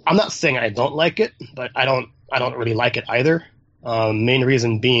I'm not saying I don't like it, but I don't really like it either. Main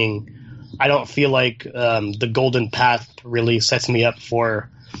reason being, I don't feel like the Golden Path really sets me up for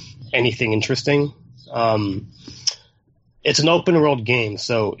anything interesting. It's an open world game,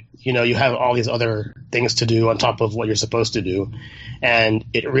 so you have all these other things to do on top of what you're supposed to do, and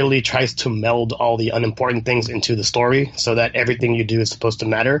it really tries to meld all the unimportant things into the story so that everything you do is supposed to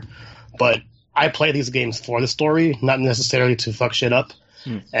matter. But I play these games for the story, not necessarily to fuck shit up.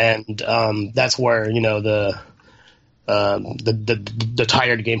 And that's where the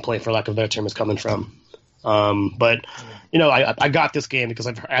tired gameplay, for lack of a better term, is coming from. But I got this game because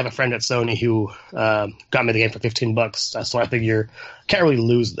I have a friend at Sony who got me the game for $15. So I figure can't really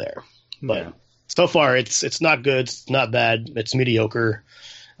lose there. But so far it's not good, it's not bad, it's mediocre.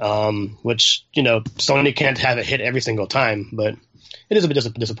 Which Sony can't have it hit every single time, but it is a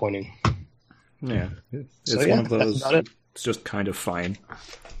bit disappointing. Yeah, it's one of those. It's just kind of fine.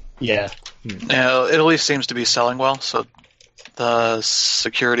 Yeah. Yeah, it at least seems to be selling well, so the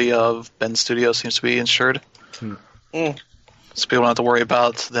security of Bend Studio seems to be ensured. So people don't have to worry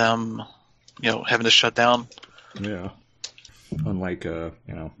about them, having to shut down. Yeah. Unlike,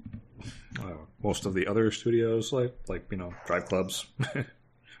 most of the other studios, like Drive Clubs,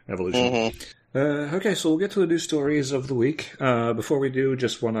 Evolution. Okay, so we'll get to the news stories of the week. Before we do,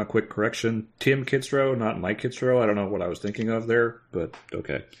 just want a quick correction. Tim Kidsrow, not Mike Kidsrow. I don't know what I was thinking of there, but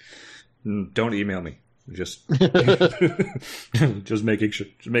okay. Don't email me. Just making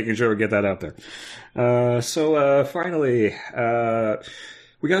sure we get that out there. So finally,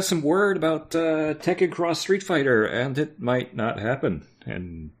 we got some word about Tekken Cross Street Fighter, and it might not happen.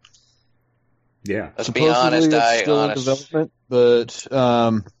 And yeah, let's be honest. It's still in development, but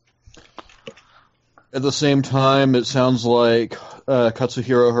at the same time, it sounds like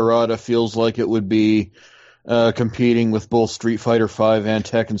Katsuhiro Harada feels like it would be competing with both Street Fighter V and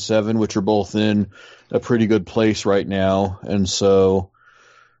Tekken 7, which are both in a pretty good place right now. And so,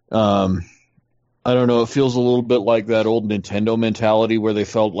 I don't know, it feels a little bit like that old Nintendo mentality where they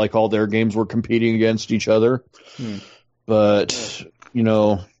felt like all their games were competing against each other. But,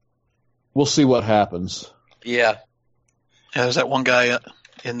 we'll see what happens. Yeah. Yeah, there's that one guy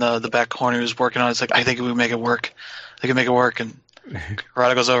in the back corner who's working on it. It's like, I think we can make it work. They can make it work. And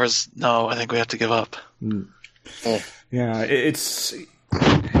Harada goes over and says, no, I think we have to give up. Yeah, it's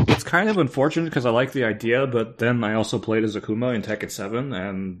kind of unfortunate because I like the idea, but then I also played as Akuma in Tekken 7,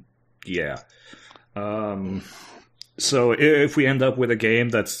 and yeah. So if we end up with a game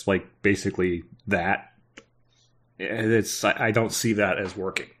that's like basically that, I don't see that as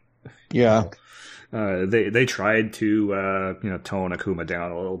working. Yeah. They tried to tone Akuma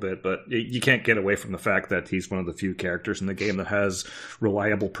down a little bit, but you can't get away from the fact that he's one of the few characters in the game that has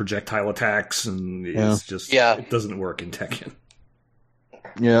reliable projectile attacks, and it doesn't work in Tekken.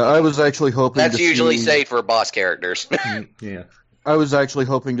 Yeah, I was actually hoping that's usually safe for boss characters. Yeah. I was actually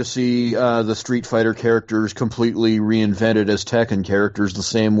hoping to see the Street Fighter characters completely reinvented as Tekken characters the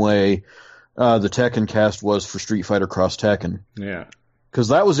same way the Tekken cast was for Street Fighter Cross Tekken. Yeah. because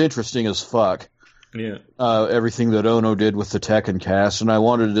that was interesting as fuck. Yeah. Everything that Ono did with the Tekken cast, and I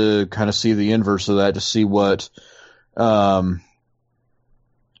wanted to kind of see the inverse of that to see what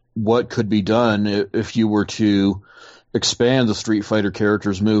could be done if you were to expand the Street Fighter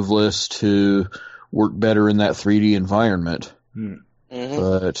characters' move list to work better in that 3D environment. Mm-hmm.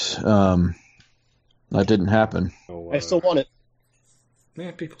 But that didn't happen. So, I still want it.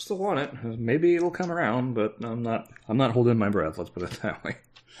 Yeah, people still want it. Maybe it'll come around, but I'm not holding my breath. Let's put it that way.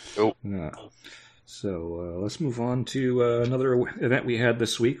 Nope. Yeah. So let's move on to another event we had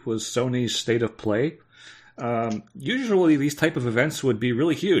this week was Sony's State of Play. Usually these type of events would be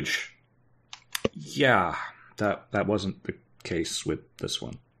really huge. Yeah, that wasn't the case with this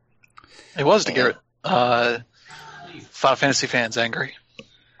one. It was to get Final Fantasy fans angry.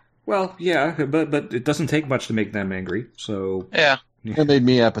 Well, yeah, but it doesn't take much to make them angry. So Yeah. It made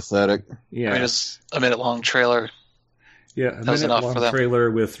me apathetic. yeah, I mean, it's a minute-long trailer. yeah, a was enough for minute-long them.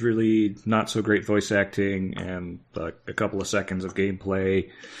 trailer with really not so great voice acting and a couple of seconds of gameplay.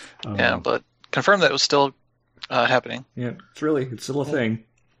 Yeah, but confirmed that it was still happening. Yeah, it's still a thing.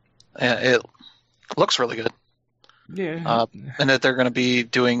 And it looks really good. Yeah, And that they're going to be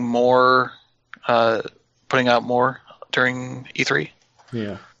doing more, putting out more during E3.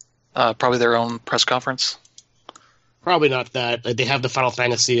 yeah. Probably their own press conference. Probably not that. They have the Final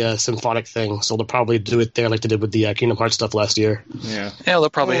Fantasy symphonic thing, so they'll probably do it there like they did with the Kingdom Hearts stuff last year. Yeah, Yeah,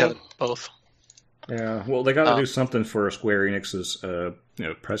 they'll probably have both. yeah. Well, they got to do something for Square Enix's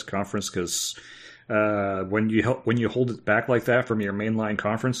press conference because when you hold it back like that from your mainline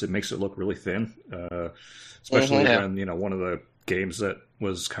conference, it makes it look really thin. Especially when one of the games that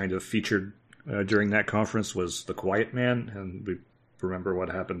was kind of featured during that conference was The Quiet Man, and we remember what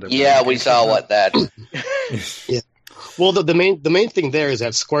happened. Yeah, we saw what that. Yeah. Well, the main thing there is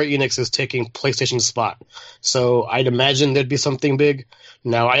that Square Enix is taking PlayStation's spot, so I'd imagine there'd be something big.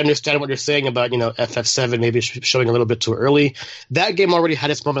 Now, I understand what you're saying about FF7 maybe showing a little bit too early. That game already had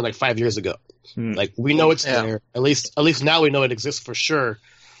its moment like 5 years ago. Like we know it's there. At least now we know it exists for sure.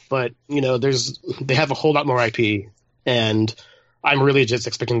 But they have a whole lot more IP, and I'm really just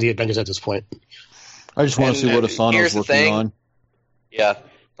expecting the Avengers at this point. I just want to see what Asano's working on. Yeah,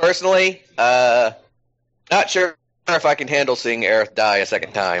 personally, not sure if I can handle seeing Aerith die a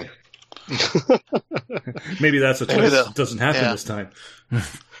second time. Maybe that's a twist that doesn't happen this time.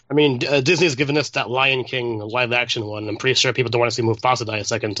 I mean, Disney's given us that Lion King live action one. I'm pretty sure people don't want to see Mufasa die a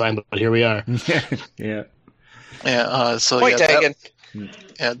second time, but here we are. Yeah. Yeah. So Point taken.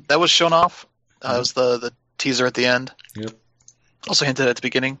 That was shown off. That was the teaser at the end. Yep. Also hinted at the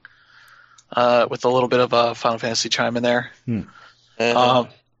beginning, with a little bit of a Final Fantasy chime in there.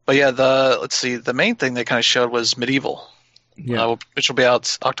 But yeah, let's see. The main thing they kind of showed was Medieval, which will be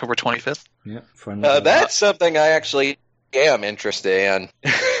out October 25th. Yeah. That's something I actually am interested in.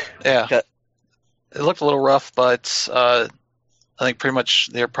 Yeah. It looked a little rough, but I think pretty much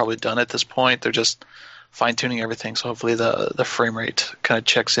they're probably done at this point. They're just fine-tuning everything, so hopefully the frame rate kind of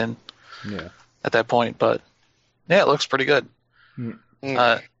checks in at that point. But yeah, it looks pretty good.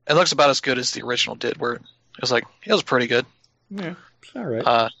 It looks about as good as the original did, where it was pretty good. Yeah, it's all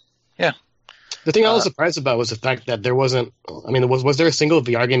right. Yeah. The thing I was surprised about was the fact that there wasn't. I mean, was there a single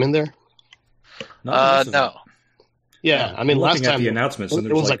VR game in there? No. Yeah, I mean, last time the announcements, and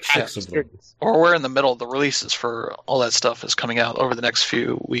it was like 6 of them. Or we're in the middle of the releases for all that stuff is coming out over the next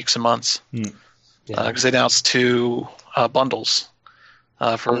few weeks and months. Because they announced 2 bundles for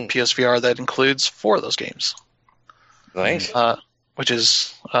PSVR that includes 4 of those games. Nice. Which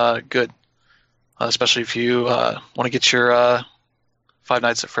is good, especially if you want to get your Five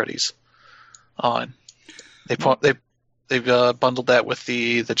Nights at Freddy's on. They've bundled that with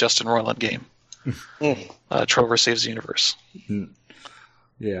the Justin Roiland game, Trover Saves the Universe.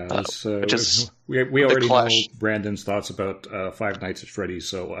 Yeah, which is we already know Brandon's thoughts about Five Nights at Freddy's,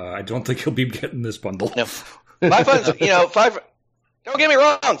 so I don't think he'll be getting this bundle. No. My fun's, don't get me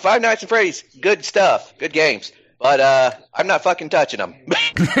wrong, Five Nights at Freddy's, good stuff, good games, but I'm not fucking touching them.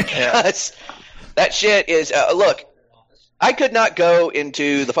 Because that shit is, look, I could not go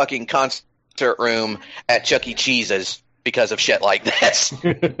into the fucking concert room at Chuck E. Cheese's because of shit like this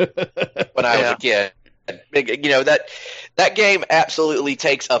when I was a kid. That game absolutely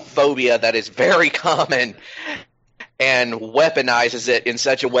takes a phobia that is very common and weaponizes it in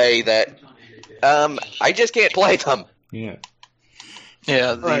such a way that I just can't play them. Yeah.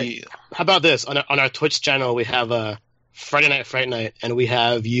 Yeah. Right. How about this? On our Twitch channel, we have a Friday Night Fright Night, and we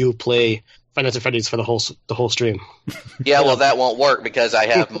have you play Five Nights at Freddy's for the whole stream. Yeah, well, that won't work because I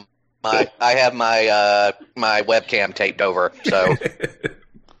have my webcam taped over. So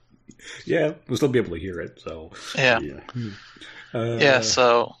yeah, we'll still be able to hear it. So yeah.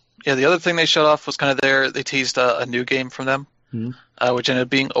 The other thing they showed off was kind of they teased a new game from them, which ended up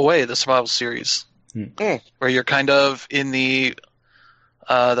being Away, the survival series, where you're kind of in the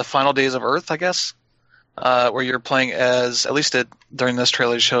final days of Earth, I guess, where you're playing as, at least during this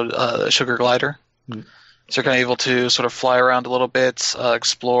trailer, it showed a sugar glider. So you're kind of able to sort of fly around a little bit,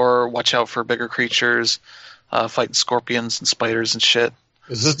 explore, watch out for bigger creatures, fighting scorpions and spiders and shit.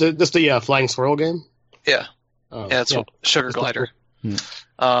 Is this the flying swirl game? Yeah. It's Sugar Glider. And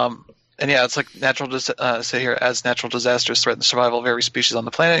it's like as natural disasters threaten the survival of every species on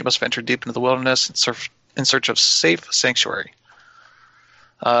the planet, you must venture deep into the wilderness in search of safe sanctuary.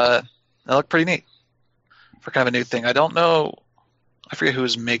 That looked pretty neat for kind of a new thing. I don't know, I forget who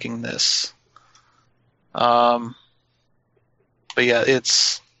is making this. But yeah,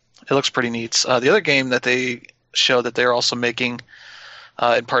 it looks pretty neat. The other game that they showed that they're also making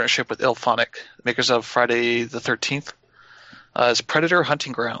in partnership with IllFonic, makers of Friday the 13th, is Predator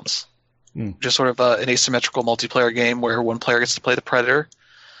Hunting Grounds. Just sort of an asymmetrical multiplayer game where one player gets to play the Predator,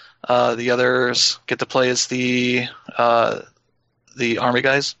 the others get to play as the army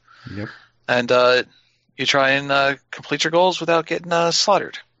guys. Yep. And you try and complete your goals without getting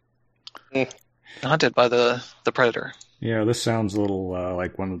slaughtered. Hunted by the Predator. Yeah, this sounds a little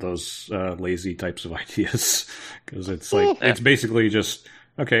like one of those lazy types of ideas, because it's like it's basically just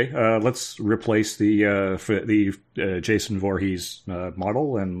let's replace the Jason Voorhees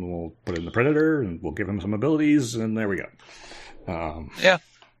model, and we'll put in the Predator, and we'll give him some abilities, and there we go.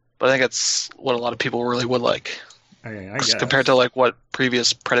 But I think it's what a lot of people really would like. I guess. Compared to like what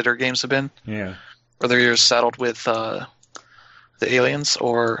previous Predator games have been. Yeah. Whether you're saddled with the aliens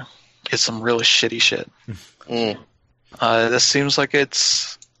or it's some really shitty shit. This seems like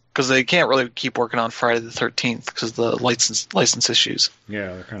it's because they can't really keep working on Friday the 13th because of the license issues.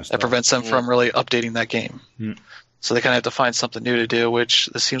 Yeah, that kind of stuff. That prevents them from really updating that game. So they kind of have to find something new to do, which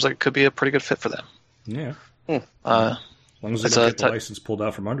this seems like it could be a pretty good fit for them. Yeah. As long as they don't get the license pulled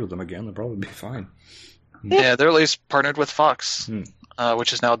out from under them again, they'll probably be fine. Yeah, they're at least partnered with Fox,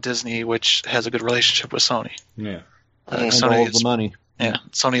 which is now Disney, which has a good relationship with Sony. Yeah. And all of the money. Yeah,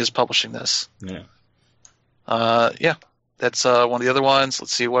 Sony is publishing this. Yeah. That's one of the other ones.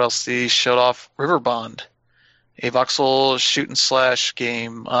 Let's see what else they showed off. River Bond, a voxel shoot and slash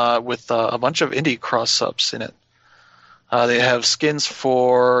game with a bunch of indie cross-ups in it. They have skins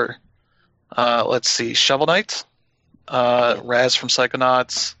for, Shovel Knight, Raz from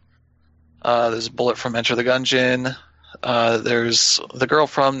Psychonauts, there's Bullet from Enter the Gungeon, there's the girl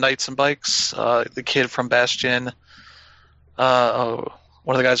from Knights and Bikes, the kid from Bastion, one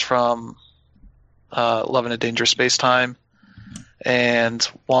of the guys from Love in a Dangerous Space Time, and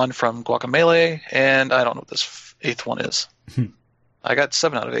one from Guacamelee, and I don't know what this eighth one is. I got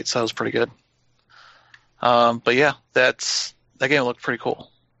 7 out of 8, so that was pretty good. But yeah, that game looked pretty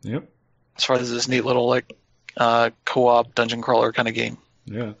cool. Yep. As far as this neat little co-op dungeon crawler kind of game.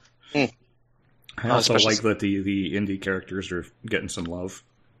 Yeah. I also like that the indie characters are getting some love.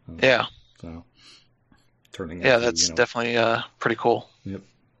 Yeah. So turning. Yeah, that's definitely pretty cool. Yep.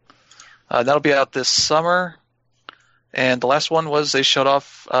 That'll be out this summer. And the last one was they showed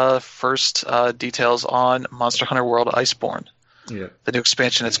off first details on Monster Hunter World Iceborne. Yeah. The new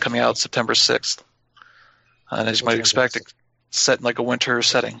expansion that's coming out September 6th. And as you might expect, it's set in like a winter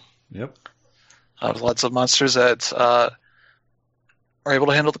setting. Yep. With lots of monsters that are able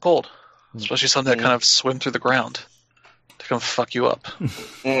to handle the cold. Especially some that kind of swim through the ground to come fuck you up.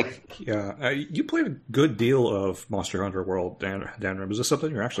 Yeah. You played a good deal of Monster Hunter World, Dan. Is this something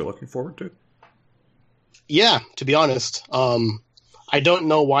you're actually looking forward to? Yeah, to be honest. I don't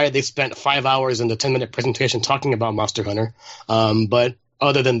know why they spent 5 hours in the 10-minute presentation talking about Monster Hunter. But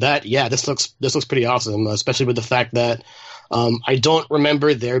other than that, yeah, this looks pretty awesome, especially with the fact that I don't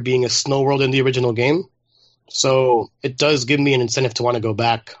remember there being a snow world in the original game. So it does give me an incentive to want to go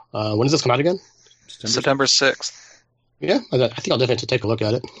back. When does this come out again? September 6th. Yeah, I think I'll definitely take a look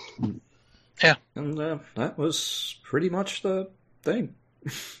at it. Yeah. And that was pretty much the thing.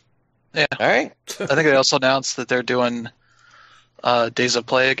 Yeah. All right. I think they also announced that they're doing Days of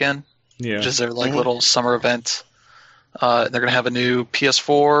Play again. Yeah. Which is their little summer event. They're going to have a new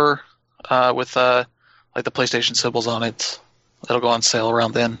PS4 with the PlayStation symbols on it. That'll go on sale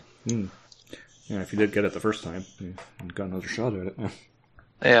around then. Yeah, if you did get it the first time, you got another shot at it.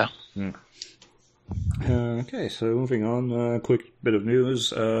 Yeah. Okay, so moving on, quick bit of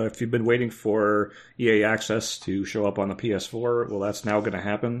news. If you've been waiting for EA Access to show up on the PS4, well, that's now going to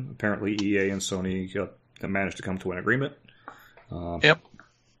happen. Apparently, EA and Sony managed to come to an agreement. Yep.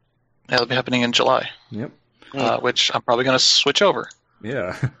 That'll be happening in July. Yep. Which I'm probably going to switch over.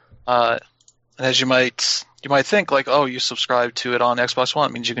 Yeah. And as you might you might think like, oh, you subscribe to it on Xbox One,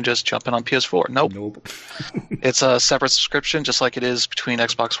 it means you can just jump in on PS4. Nope. Nope. It's a separate subscription, just like it is between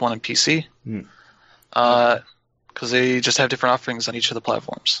Xbox One and PC. Hmm. Because they just have different offerings on each of the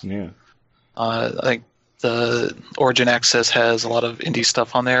platforms. Yeah. I think the Origin Access has a lot of indie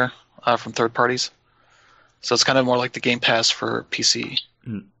stuff on there from third parties. So it's kind of more like the Game Pass for PC,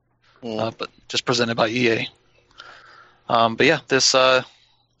 but just presented by EA. But yeah, this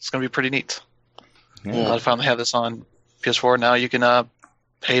it's going to be pretty neat. Yeah. I finally have this on PS4. Now you can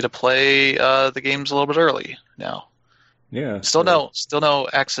pay to play the games a little bit early now. Yeah. Still no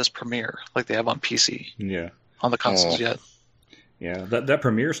Access Premiere like they have on PC Yeah. on the consoles yet. Yeah. That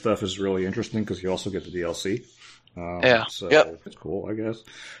Premiere stuff is really interesting because you also get the DLC. Yeah. So Yep. it's cool, I guess.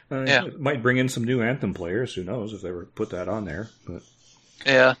 Yeah. It might bring in some new Anthem players. Who knows if they were put that on there? But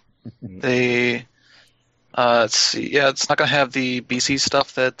Yeah, they. Let's see. Yeah, it's not going to have the BC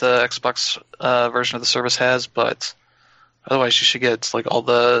stuff that the Xbox version of the service has, but otherwise you should get like all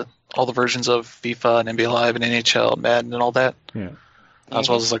the versions of FIFA and NBA Live and NHL, Madden, and all that. yeah. As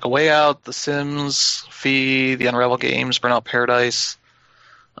well as like A Way Out, The Sims, Fee, the Unravel games, Burnout Paradise,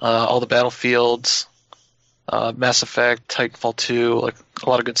 all the Battlefields, Mass Effect, Titanfall 2, like a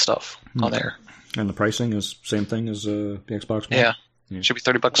lot of good stuff on there. And the pricing is same thing as the Xbox One? Yeah, Yeah. Should be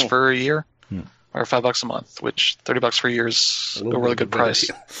 $30 for a year, Hmm. or $5 a month, which $30 for a year is a really good price.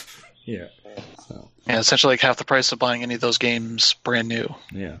 Yeah. So, Yeah, essentially like half the price of buying any of those games brand new.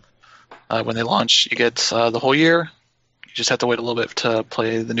 yeah. When they launch, you get the whole year. You just have to wait a little bit to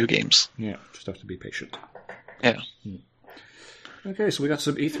play the new games. Yeah. Just have to be patient. Yeah. Okay, so we got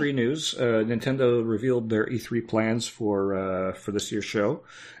some E3 news. Nintendo revealed their E3 plans for this year's show.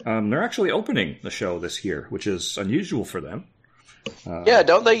 They're actually opening the show this year, which is unusual for them. Yeah,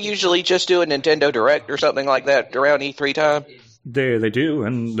 don't they usually just do a Nintendo Direct or something like that around E3 time? They do,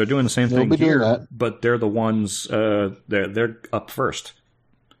 and they're doing the same They'll thing be doing here, that. but they're the ones they're up first.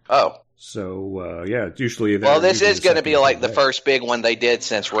 Oh, So yeah, it's usually well, this usually is going to second be or like the third. first big one they did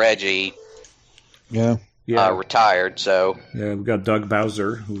since Reggie Yeah. Yeah, retired. So yeah, we've got Doug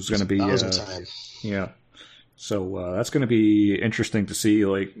Bowser, who's going to be Bowser time. yeah. So that's going to be interesting to see,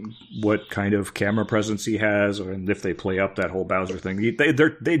 like what kind of camera presence he has, and if they play up that whole Bowser thing.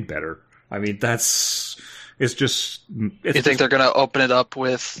 They'd better. I mean, it's just. You think they're going to open it up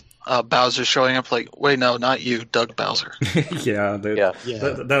with Bowser showing up like, wait, no, not you, Doug Bowser. yeah, Yeah. Yeah.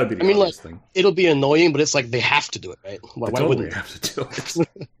 That would be the I mean, obvious like, thing. it'll be annoying, but it's like they have to do it, right? Why, They why totally wouldn't they? have to do it.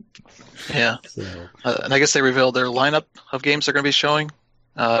 Yeah. So, And I guess they revealed their lineup of games they're going to be showing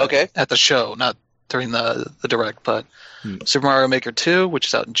okay, at the show, not during the Direct, but Hmm. Super Mario Maker 2, which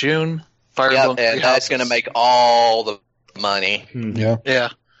is out in June. Fire yeah, Emblem and Three that's Houses. going to make all the money. Yeah. Yeah.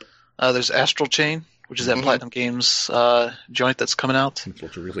 There's Astral Chain, which is that Mhm. Platinum Games joint that's coming out. which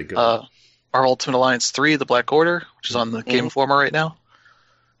looks really good. Marvel Ultimate Alliance 3, The Black Order, which is on the Game Informer right now.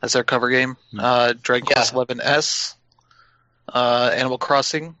 That's their cover game. Dragon Yeah. Quest 11S, Animal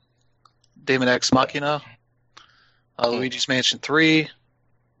Crossing, Daemon X Machina, Luigi's Mansion 3,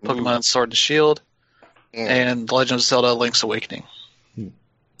 Pokemon Sword and Shield, and The Legend of Zelda Link's Awakening.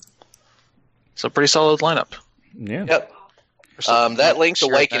 So pretty solid lineup. yeah. Yep. That Link's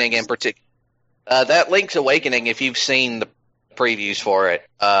Awakening in particular. That Link's Awakening, if you've seen the previews for it,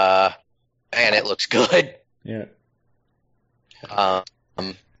 man, it looks good. Yeah.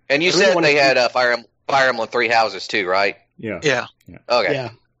 And you really said wanna they see- had Fire Emblem Three Houses too, right? Yeah. Yeah. Okay. Yeah.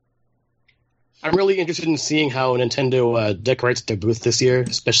 I'm really interested in seeing how Nintendo decorates their booth this year,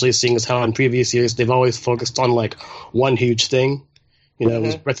 especially seeing as how in previous years they've always focused on like one huge thing. You know, it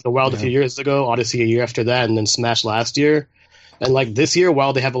was Breath of the Wild a few years ago, Odyssey a year after that, and then Smash last year. And like this year,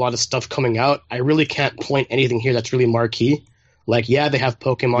 while they have a lot of stuff coming out, I really can't point anything here that's really marquee. Like, yeah, they have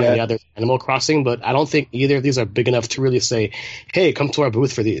Pokemon, Yeah. yeah, there's Animal Crossing, but I don't think either of these are big enough to really say, hey, come to our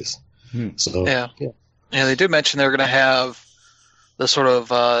booth for these. So, Yeah. Yeah, they did mention they're going to have the sort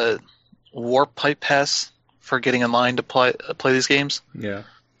of Warp Pipe Pass for getting in line to play these games. Yeah.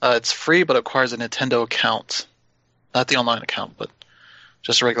 It's free, but it requires a Nintendo account. Not the online account, but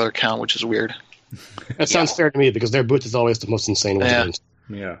just a regular account, which is weird. That sounds fair to me because their booth is always the most insane with Yeah. games.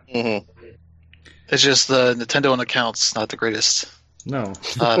 Yeah. hmm It's just the Nintendo account's not the greatest No.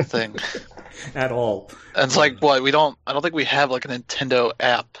 thing. At all. And it's like, what, I don't think we have like a Nintendo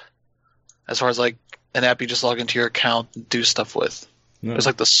app as far as like an app you just log into your account and do stuff with. No. There's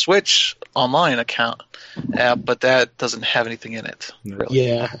like the Switch online account app, but that doesn't have anything in it. No. Really.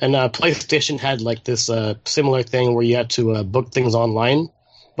 Yeah, and PlayStation had like this similar thing where you had to book things online.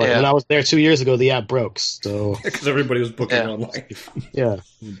 But Yeah. when I was there 2 years ago, the app broke. So Because everybody was booking Yeah. online. yeah,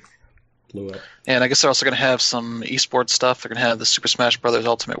 Blew up. And I guess they're also going to have some esports stuff. They're going to have the Super Smash Bros.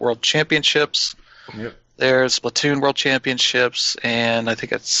 Ultimate World Championships. Yep. There's Splatoon World Championships, and I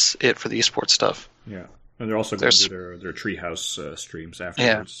think that's it for the esports stuff. Yeah, and they're also going to do their Treehouse streams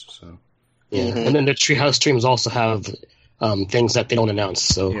afterwards. Yeah. So. Yeah, and then the Treehouse streams also have things that they don't announce,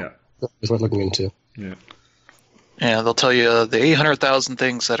 so it's worth looking into. Yeah. Yeah, they'll tell you the 800,000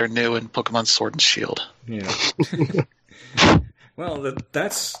 things that are new in Pokemon Sword and Shield. Yeah. Well,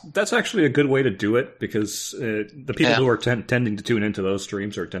 that's actually a good way to do it, because the people who are tending to tune into those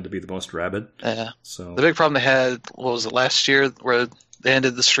streams tend to be the most rabid. Yeah. So the big problem they had, what was it, last year, where they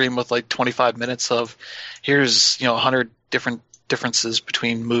ended the stream with like 25 minutes of, here's 100 differences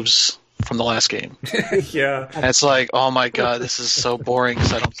between moves from the last game. Yeah. And it's like, oh my god, this is so boring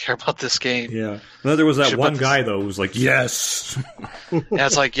because I don't care about this game. Yeah. Well, there was that one guy, though, who was like, yes! And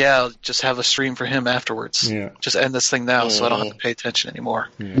it's like, just have a stream for him afterwards. Yeah. Just end this thing now so I don't have to pay attention anymore.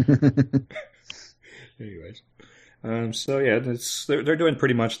 Yeah. Anyways. So, yeah, they're doing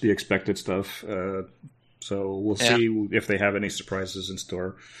pretty much the expected stuff. So we'll see if they have any surprises in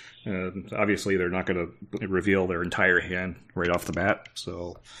store. Obviously, they're not going to reveal their entire hand right off the bat,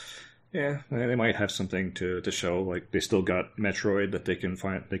 so... Yeah, they might have something to show. Like, they still got Metroid that they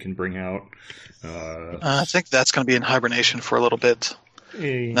can bring out. I think that's going to be in hibernation for a little bit.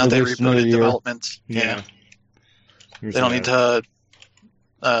 Now they rebooted development. Yeah. They don't need to,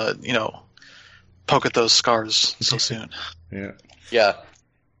 poke at those scars so soon. Yeah. Yeah.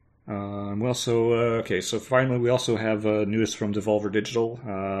 So finally we also have news from Devolver Digital.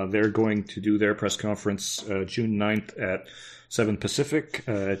 They're going to do their press conference June 9th at 7 Pacific,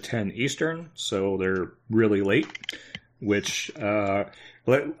 10 Eastern, so they're really late, which, let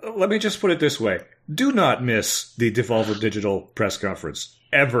me just put it this way. Do not miss the Devolver Digital press conference.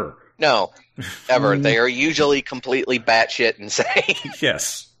 Ever. No. Ever. They are usually completely batshit insane.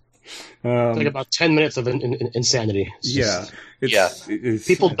 Yes. It's like about 10 minutes of insanity. It's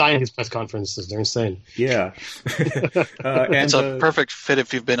people die in these press conferences. They're insane. Yeah. It's a perfect fit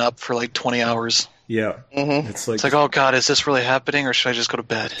if you've been up for like 20 hours. Yeah. Mm-hmm. It's like, oh god, is this really happening, or should I just go to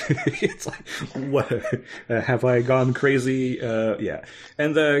bed? It's like, what? Have I gone crazy? Yeah.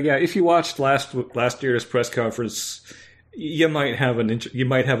 And if you watched last year's press conference, you might have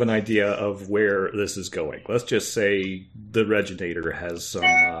an idea of where this is going. Let's just say the Reginator has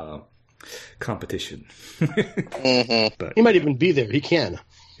some competition. Mm-hmm. But he might even be there. He can.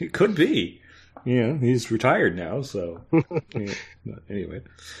 It could be. Yeah, he's retired now, so anyway.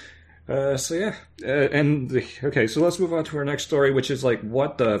 So let's move on to our next story, which is like,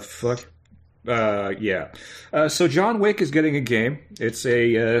 what the fuck? So John Wick is getting a game. It's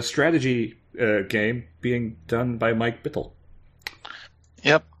a strategy game being done by Mike Bittell.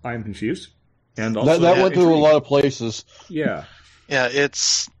 Yep. I'm confused. And also that went through a lot of places. Yeah. Yeah,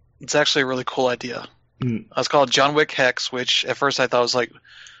 it's actually a really cool idea. Mm. It's called John Wick Hex, which at first I thought was like,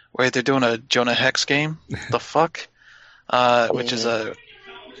 wait, they're doing a Jonah Hex game? The fuck? Which is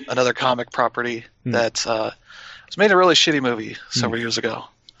another comic property that was made a really shitty movie several years ago.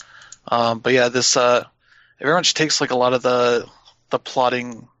 But yeah, this it very much takes like a lot of the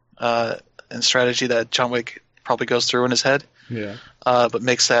plotting and strategy that John Wick probably goes through in his head, but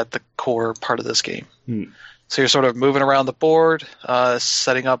makes that the core part of this game. Mm. So you're sort of moving around the board,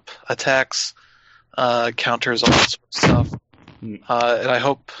 setting up attacks, counters, all that sort of stuff. And I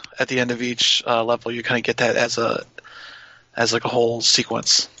hope at the end of each level you kind of get that as like a whole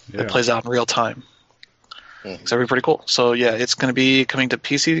sequence that plays out in real time. So that'd be pretty cool. So yeah, it's going to be coming to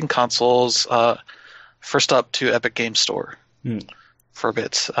PC and consoles. First up to Epic Games Store for a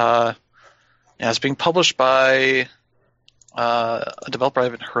bit. It's being published by a developer I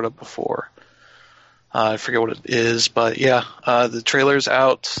haven't heard of before. I forget what it is, but yeah, the trailer's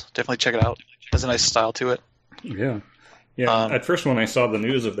out. Definitely check it out. It has a nice style to it. Yeah. At first, when I saw the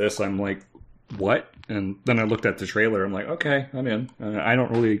news of this, I'm like, what? And then I looked at the trailer. I'm like, okay, I'm in. I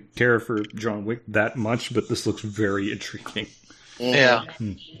don't really care for John Wick that much, but this looks very intriguing. Yeah.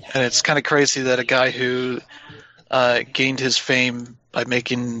 And it's kind of crazy that a guy who gained his fame by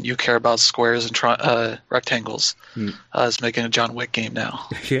making you care about squares and rectangles is making a John Wick game now.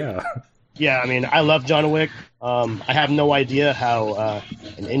 Yeah. Yeah, I mean, I love John Wick. I have no idea how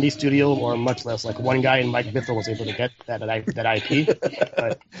an indie studio, or much less like one guy in Mike Biffle, was able to get that IP.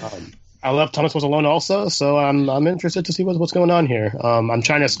 But I love Thomas Was Alone also, so I'm interested to see what's going on here. I'm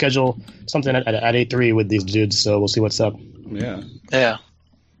trying to schedule something at A3 with these dudes, so we'll see what's up. Yeah. Yeah.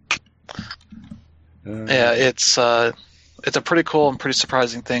 It's a pretty cool and pretty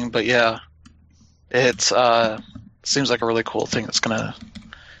surprising thing, but yeah, it seems like a really cool thing that's gonna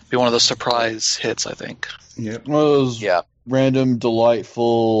be one of those surprise hits, I think. Yeah. One of those random,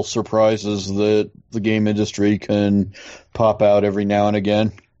 delightful surprises that the game industry can pop out every now and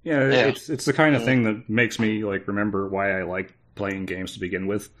again. Yeah, Yeah. it's the kind of thing that makes me like remember why I like playing games to begin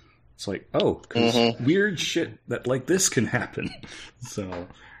with. It's like, oh, because weird shit that like this can happen. So,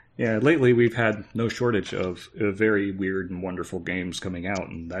 yeah, lately we've had no shortage of very weird and wonderful games coming out,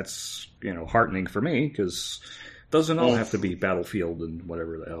 and that's, heartening for me, because it doesn't all have to be Battlefield and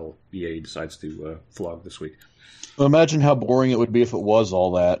whatever the hell EA decides to flog this week. Well, imagine how boring it would be if it was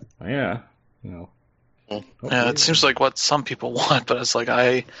all that. Yeah, Yeah, it seems like what some people want, but it's like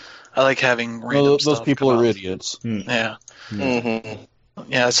I like having random Well, stuff those people come are out. idiots. Yeah. Mm-hmm.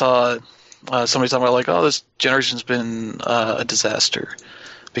 Yeah, I saw somebody talking about like, oh, this generation's been a disaster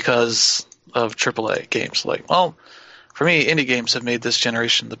because of AAA games. Like, well, for me, indie games have made this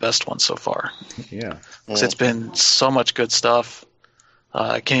generation the best one so far. Yeah. 'Cause it's been so much good stuff.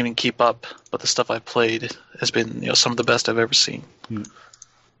 I can't even keep up, but the stuff I've played has been some of the best I've ever seen. Hmm.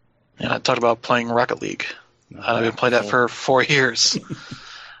 Yeah, I talked about playing Rocket League. I've been playing that for 4 years.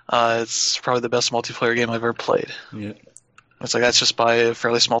 It's probably the best multiplayer game I've ever played. Yeah. It's like that's just by a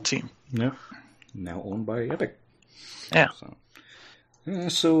fairly small team. Yeah. Now owned by Epic. Yeah.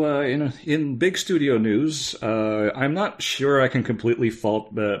 So in big studio news, I'm not sure I can completely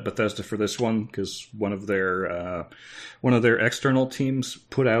fault Bethesda for this one, because one of their external teams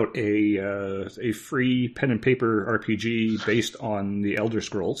put out a free pen and paper RPG based on the Elder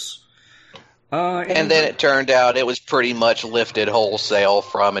Scrolls. And then it turned out it was pretty much lifted wholesale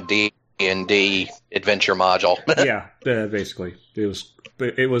from a D&D adventure module. Yeah, basically, it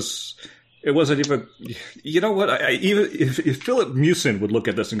wasn't even. You know what? Even if Philip Mewson would look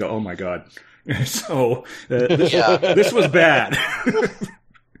at this and go, "Oh my god," so this was bad.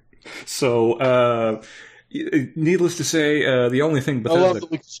 So, needless to say, the only thing I love Bethesda.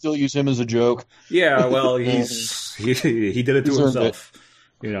 that we can still use him as a joke. Yeah, well, he did it to He's earned himself.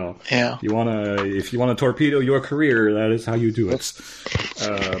 Yeah. If you wanna torpedo your career, that is how you do it.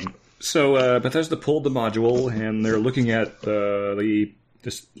 So Bethesda pulled the module, and they're looking at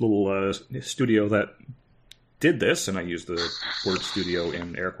this little studio that did this, and I use the word studio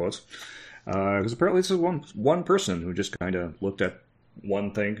in air quotes, because apparently this is one person who just kind of looked at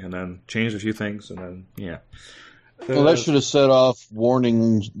one thing and then changed a few things, and then Well, that should have set off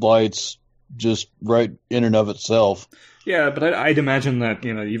warning lights just right in and of itself. Yeah, but I'd imagine that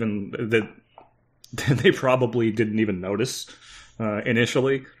even that they probably didn't even notice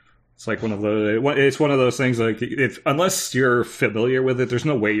initially. It's like one of those things, like unless you're familiar with it, there's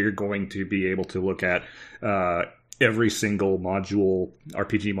no way you're going to be able to look at every single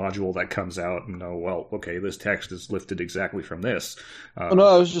RPG module that comes out and know, well, okay, this text is lifted exactly from this. No,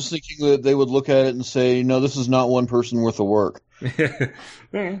 I was just thinking that they would look at it and say, no, this is not one person worth of work.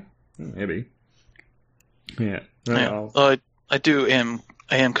 Yeah, maybe. Yeah. I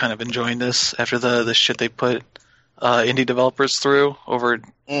am kind of enjoying this after the shit they put indie developers through over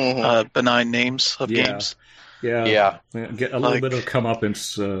benign names of games. Yeah. Get a little bit of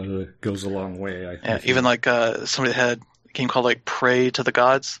comeuppance goes a long way. I feel. Even like somebody had a game called like Prey to the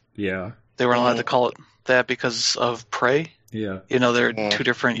Gods. Yeah. They weren't allowed to call it that because of prey. Yeah. There are two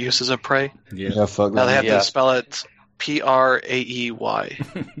different uses of prey. Yeah, fuck Now that. they have to spell it Praey.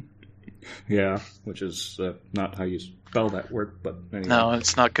 Yeah, which is not how you spell that word, but anyway. No,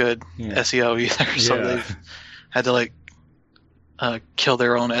 it's not good SEO either. So they've had to like kill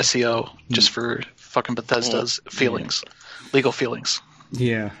their own SEO just for fucking Bethesda's feelings, legal feelings.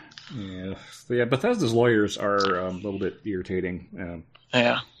 Yeah. Bethesda's lawyers are a little bit irritating.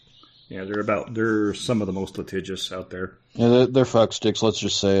 Yeah, they're some of the most litigious out there. Yeah, they're fuck sticks, let's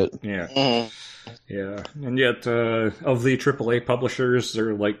just say it. Yeah. Yeah, and yet of the AAA publishers,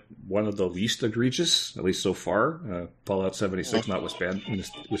 they're like one of the least egregious, at least so far. Fallout 76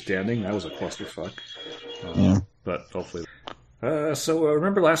 notwithstanding, that was a clusterfuck. But hopefully. So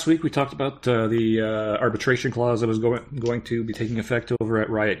remember last week we talked about the arbitration clause that was going to be taking effect over at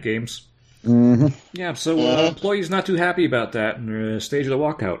Riot Games? Mm-hmm. Yeah, so employees not too happy about that and staged a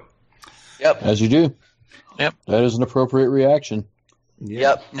walkout. Yep. As you do. Yep. That is an appropriate reaction.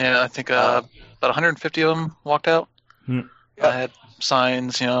 Yep. Yeah, I think about 150 of them walked out. I had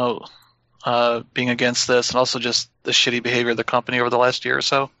signs, being against this, and also just the shitty behavior of the company over the last year or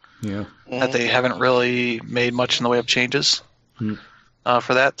so. Yeah. That they haven't really made much in the way of changes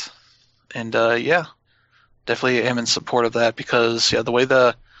for that. And definitely am in support of that because the way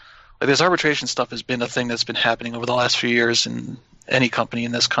this arbitration stuff has been a thing that's been happening over the last few years in any company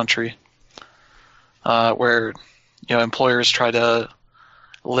in this country, where employers try to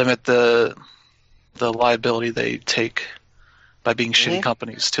limit the liability they take by being shitty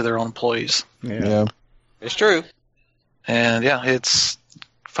companies to their own employees. Yeah. It's true. And it's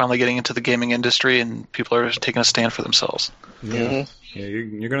finally getting into the gaming industry, and people are taking a stand for themselves. Yeah. Yeah,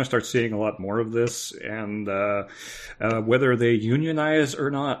 you're going to start seeing a lot more of this, and whether they unionize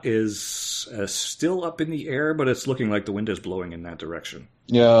or not is still up in the air, but it's looking like the wind is blowing in that direction.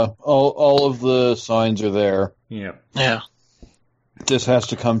 Yeah, all of the signs are there. Yeah. Yeah. This has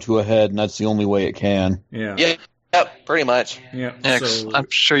to come to a head, and that's the only way it can. Yeah. Yeah, yep, pretty much. Yeah. Yeah, 'cause I'm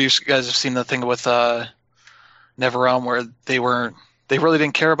sure you guys have seen the thing with NetherRealm where they really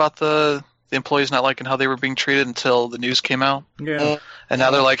didn't care about the employees not liking how they were being treated until the news came out. Yeah. And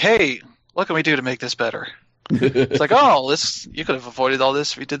now they're like, hey, what can we do to make this better? It's like, oh, you could have avoided all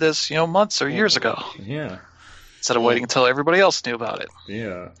this if you did this, months or years ago. Yeah. Instead of waiting until everybody else knew about it.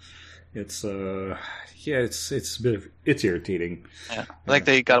 Yeah. It's it's a bit it's irritating. Yeah. I think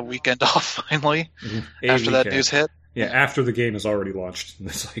they got a weekend off finally after that news hit. Yeah, after the game is already launched.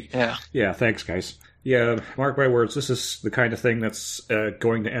 It's like, yeah, thanks, guys. Yeah, mark my words, this is the kind of thing that's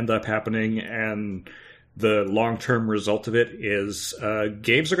going to end up happening, and the long-term result of it is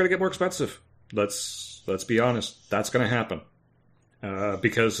games are going to get more expensive. Let's be honest. That's going to happen.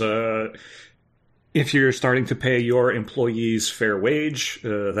 Because if you're starting to pay your employees fair wage,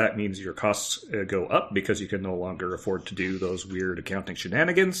 that means your costs go up because you can no longer afford to do those weird accounting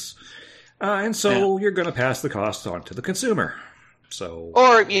shenanigans. And so you're going to pass the cost on to the consumer. So,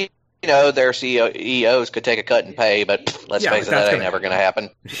 or their CEOs could take a cut in pay, but let's face it, that ain't never going to happen.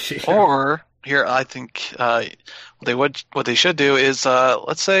 Or here, I think what they should do is,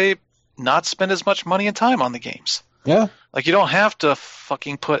 let's say, not spend as much money and time on the games. Yeah. Like, you don't have to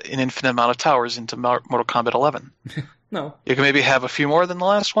fucking put an infinite amount of towers into Mortal Kombat 11. No. You can maybe have a few more than the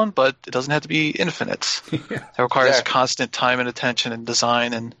last one, but it doesn't have to be infinite. It requires constant time and attention and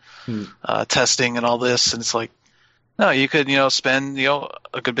design and testing and all this. And it's like, no, you could, spend,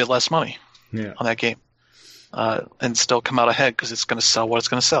 a good bit less money on that game and still come out ahead because it's going to sell what it's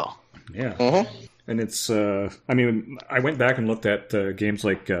going to sell. Yeah. Mm-hmm. And it's, I went back and looked at games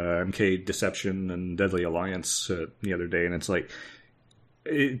like MK Deception and Deadly Alliance the other day, and it's like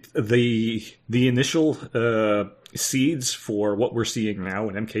the initial seeds for what we're seeing now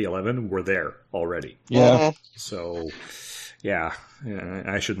in MK11 were there already. Yeah. So,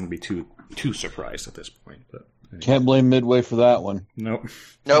 I shouldn't be too surprised at this point. But can't blame Midway for that one. Nope.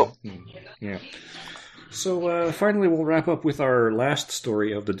 Yeah. So finally, we'll wrap up with our last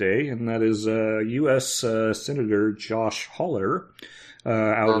story of the day, and that is U.S. Senator Josh Hawley,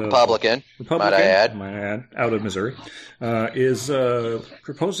 Republican, might I add, out of Missouri, is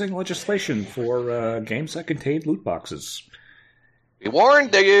proposing legislation for games that contain loot boxes. We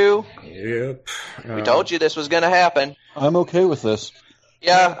warned you. Yep. We told you this was going to happen. I'm okay with this.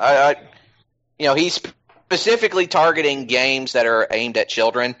 Yeah, he's specifically targeting games that are aimed at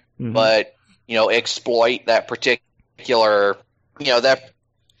children, but exploit that particular,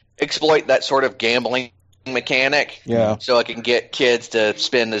 exploit that sort of gambling mechanic. Yeah. So it can get kids to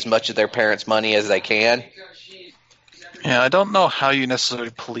spend as much of their parents' money as they can. Yeah, I don't know how you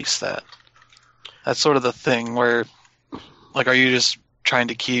necessarily police that. That's sort of the thing where, like, are you just trying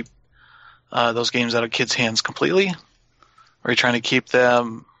to keep those games out of kids' hands completely? Or are you trying to keep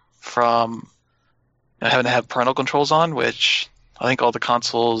them from having to have parental controls on, which I think all the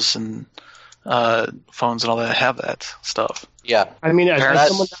consoles and phones and all that have that stuff. Yeah. I mean,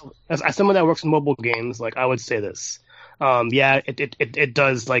 as someone that works in mobile games, like, I would say this. It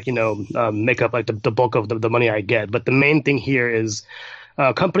does, like, make up, like, the bulk of the money I get. But the main thing here is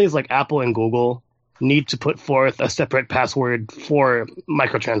companies like Apple and Google need to put forth a separate password for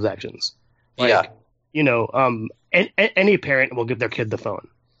microtransactions. Like, any parent will give their kid the phone.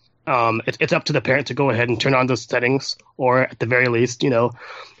 It's up to the parent to go ahead and turn on those settings, or at the very least,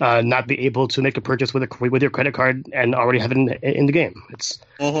 not be able to make a purchase with your credit card and already have it in the game. That's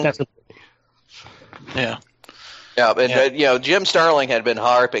yeah. Yeah, and Jim Sterling had been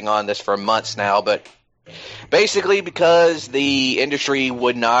harping on this for months now, but basically because the industry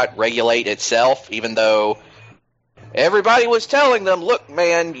would not regulate itself, even though everybody was telling them, look,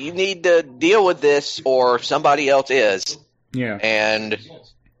 man, you need to deal with this or somebody else is. Yeah. And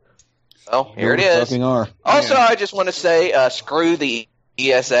well, here it is. Also, I just want to say, screw the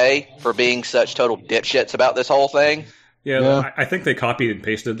ESA for being such total dipshits about this whole thing. Yeah. I think they copied and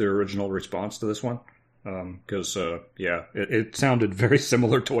pasted their original response to this one. Because, it sounded very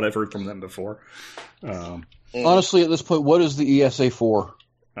similar to what I've heard from them before. Honestly, at this point, what is the ESA for?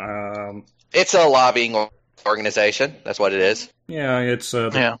 It's a lobbying organization. That's what it is. Yeah, it's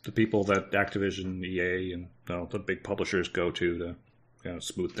the people that Activision, EA, and the big publishers go to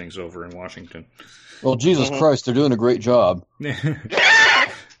smooth things over in Washington. Well, Jesus Christ, they're doing a great job. To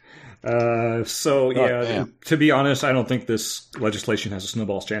be honest, I don't think this legislation has a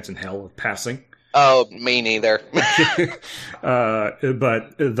snowball's chance in hell of passing. Oh, me neither. But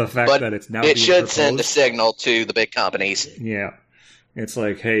the fact But that it's now it being should send a proposed- signal to the big companies. Yeah, it's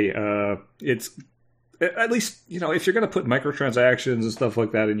like, hey, it's at least if you're going to put microtransactions and stuff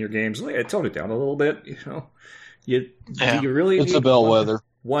like that in your games, tone it down a little bit. Do you really It's need a bellwether.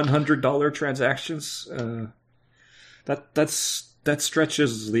 $100 transactions? That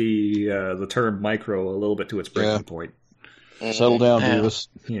stretches the term micro a little bit to its breaking point. Settle down, Yeah. Beavis.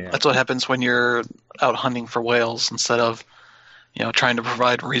 Yeah, That's what happens when you're out hunting for whales instead of, trying to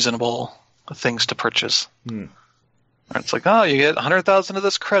provide reasonable things to purchase. Hmm. Or it's like, oh, you get 100,000 of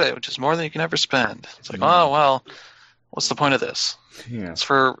this credit, which is more than you can ever spend. It's like, oh, well, what's the point of this? yeah,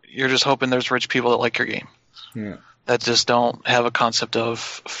 You're just hoping there's rich people that like your game yeah, that just don't have a concept of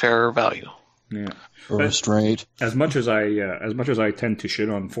fair value. yeah. For restraint. As much as I tend to shit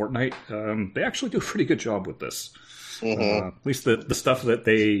on Fortnite, they actually do a pretty good job with this. At least the stuff that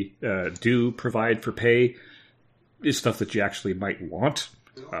they do provide for pay is stuff that you actually might want.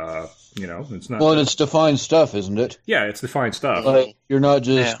 It's not. Well, and it's defined stuff, isn't it? Yeah, it's defined stuff. Like, you're not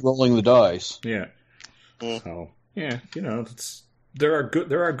just rolling the dice. Yeah. So there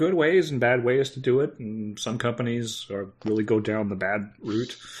are good ways and bad ways to do it, and some companies really go down the bad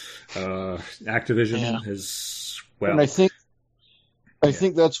route. Activision is And I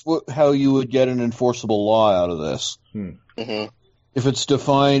think that's how you would get an enforceable law out of this. If it's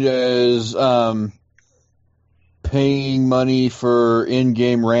defined as paying money for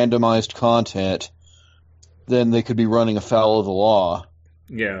in-game randomized content, then they could be running afoul of the law.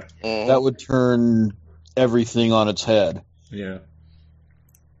 Yeah. That would turn everything on its head. Yeah.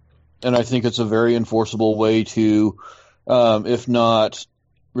 And I think it's a very enforceable way to, if not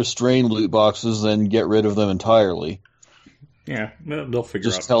restrain loot boxes, then get rid of them entirely. Yeah, they'll figure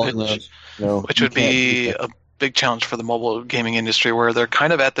Just out. telling them, Which would be a big challenge for the mobile gaming industry, where they're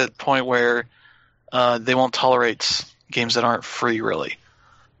kind of at that point where they won't tolerate games that aren't free, really.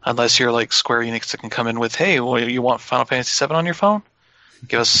 Unless you're like Square Enix that can come in with, hey, well, you want Final Fantasy VII on your phone?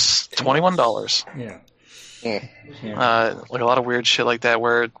 Give us $21. Yeah. Like a lot of weird shit like that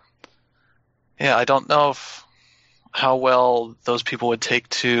where, I don't know how well those people would take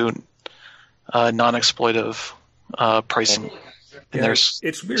to non-exploitive pricing.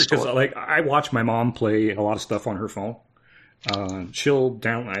 It's weird because I watch my mom play a lot of stuff on her phone. I'm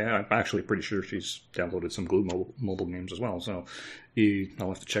actually pretty sure she's downloaded some Glue mobile games as well. So I'll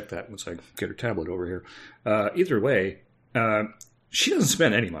have to check that once I get her tablet over here. Either way, she doesn't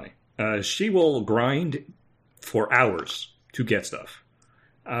spend any money. She will grind for hours to get stuff.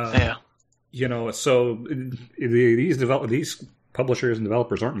 So these publishers and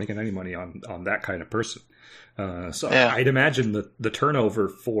developers aren't making any money on that kind of person. I'd imagine the turnover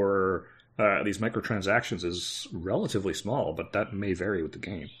for these microtransactions is relatively small, but that may vary with the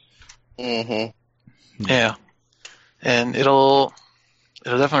game. Yeah, and it'll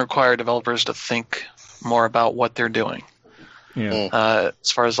definitely require developers to think more about what they're doing. Yeah.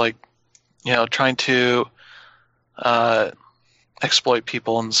 As far as trying to exploit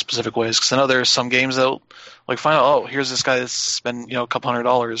people in specific ways, because I know there's some games that find out, oh, here's this guy that's spent a couple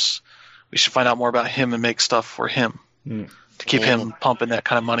 $100. We should find out more about him and make stuff for him to keep him pumping that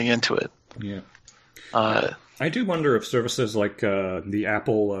kind of money into it. Yeah. I do wonder if services like the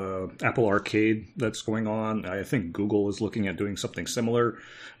Apple Arcade that's going on, I think Google is looking at doing something similar.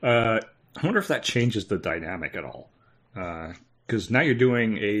 I wonder if that changes the dynamic at all. Because now you're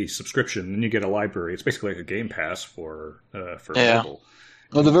doing a subscription and you get a library. It's basically like a Game Pass for mobile.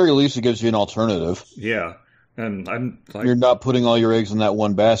 Well, at the very least, it gives you an alternative. Yeah. And I'm like, you're not putting all your eggs in that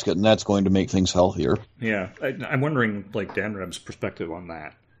one basket, and that's going to make things healthier. Yeah. I'm wondering, Dan Reb's perspective on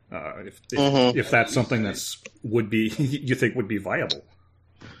that. If that's something you think would be viable.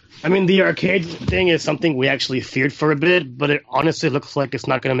 I mean, the arcade thing is something we actually feared for a bit, but it honestly looks like it's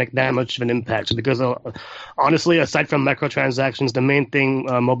not going to make that much of an impact. Because honestly, aside from microtransactions, the main thing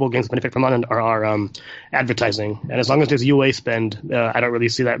mobile games benefit from are advertising. And as long as there's UA spend, I don't really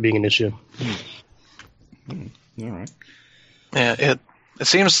see that being an issue. All right. Yeah, it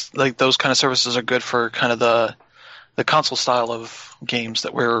seems like those kind of services are good for kind of the console style of games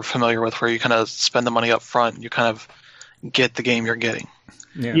that we're familiar with, where you kind of spend the money up front and you kind of get the game you're getting.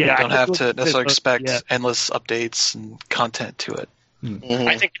 Yeah. You don't have to necessarily expect endless updates and content to it.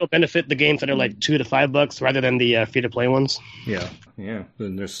 I think it'll benefit the games that are like $2 to $5 rather than the free-to-play ones. Yeah.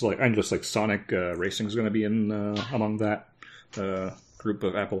 And there's Sonic Racing is going to be in among that group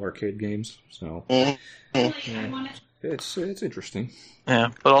of Apple Arcade games. So it's interesting. Yeah,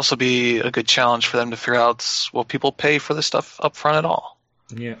 but also be a good challenge for them to figure out, will people pay for this stuff up front at all?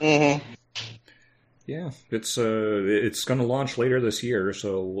 Yeah. Yeah, it's going to launch later this year,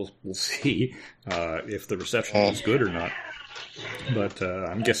 so we'll see if the reception is good or not. But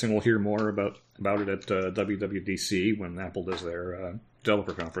I'm guessing we'll hear more about it at WWDC when Apple does their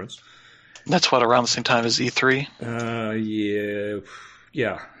developer conference. That's what, around the same time as E3?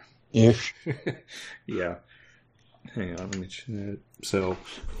 Yeah. Ish. Yeah. Hang on, let me so,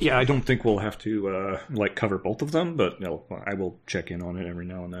 yeah, I don't think we'll have to cover both of them, but no, I will check in on it every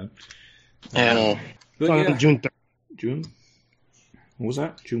now and then. Yeah. But On June 3rd. June? What was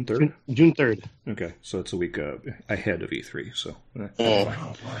that? June 3rd? June 3rd. Okay, so it's a week ahead of E3, so...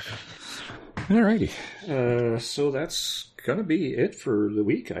 Alrighty. So that's gonna be it for the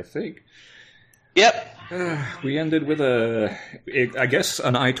week, I think. Yep. We ended with I guess,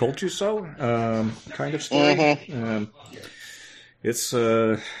 an I told you so kind of story. It's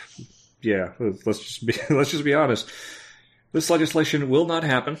yeah. Let's just be honest. This legislation will not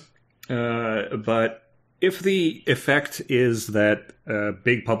happen. But if the effect is that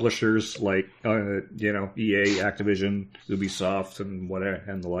big publishers like EA, Activision, Ubisoft, and whatever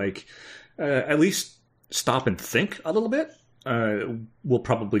and the like, at least stop and think a little bit, will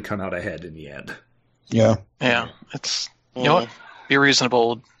probably come out ahead in the end. Yeah. Yeah. It's, you know what? Be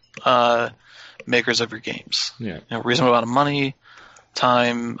reasonable makers of your games. Yeah. Reasonable amount of money,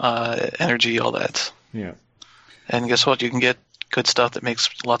 time, energy, all that. Yeah. And guess what? You can get good stuff that makes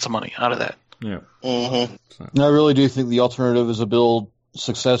lots of money out of that. Yeah. And I really do think the alternative is a bill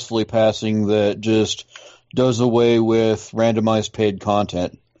successfully passing that just does away with randomized paid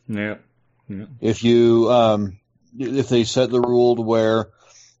content. Yeah. If you if they set the rule to where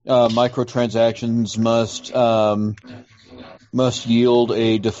microtransactions must yield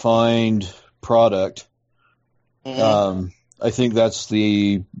a defined product, I think that's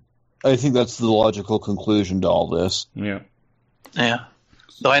the logical conclusion to all this. Yeah. Yeah.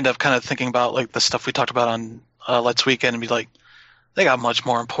 Though I end up kind of thinking about like the stuff we talked about on Let's Weekend and be like, they got much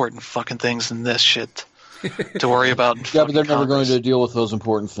more important fucking things than this shit to worry about. Yeah, but they're never going to deal with those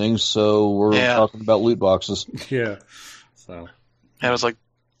important things, so we're talking about loot boxes. Yeah. So. I was like,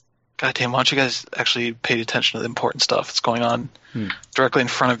 God damn, why don't you guys actually pay attention to the important stuff that's going on directly in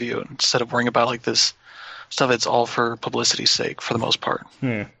front of you instead of worrying about like this stuff that's all for publicity's sake for the most part.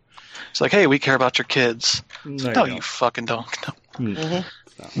 Yeah. It's like, hey, we care about your kids. No, you fucking don't. No.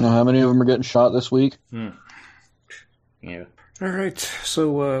 You know how many of them are getting shot this week? Yeah. All right,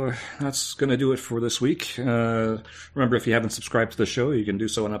 so that's going to do it for this week. Remember, if you haven't subscribed to the show, you can do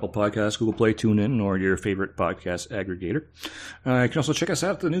so on Apple Podcasts, Google Play, TuneIn, or your favorite podcast aggregator. You can also check us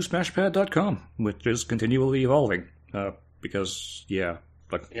out at thenewsmashpad.com, which is continually evolving. Because,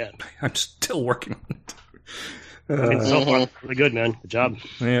 I'm still working on it. So far, really good, man. Good job.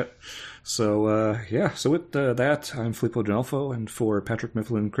 Yeah. So, So with that, I'm Filippo D'Onofrio, and for Patrick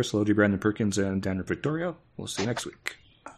Mifflin, Chris Logie, Brandon Perkins, and Danner Victoria, we'll see you next week.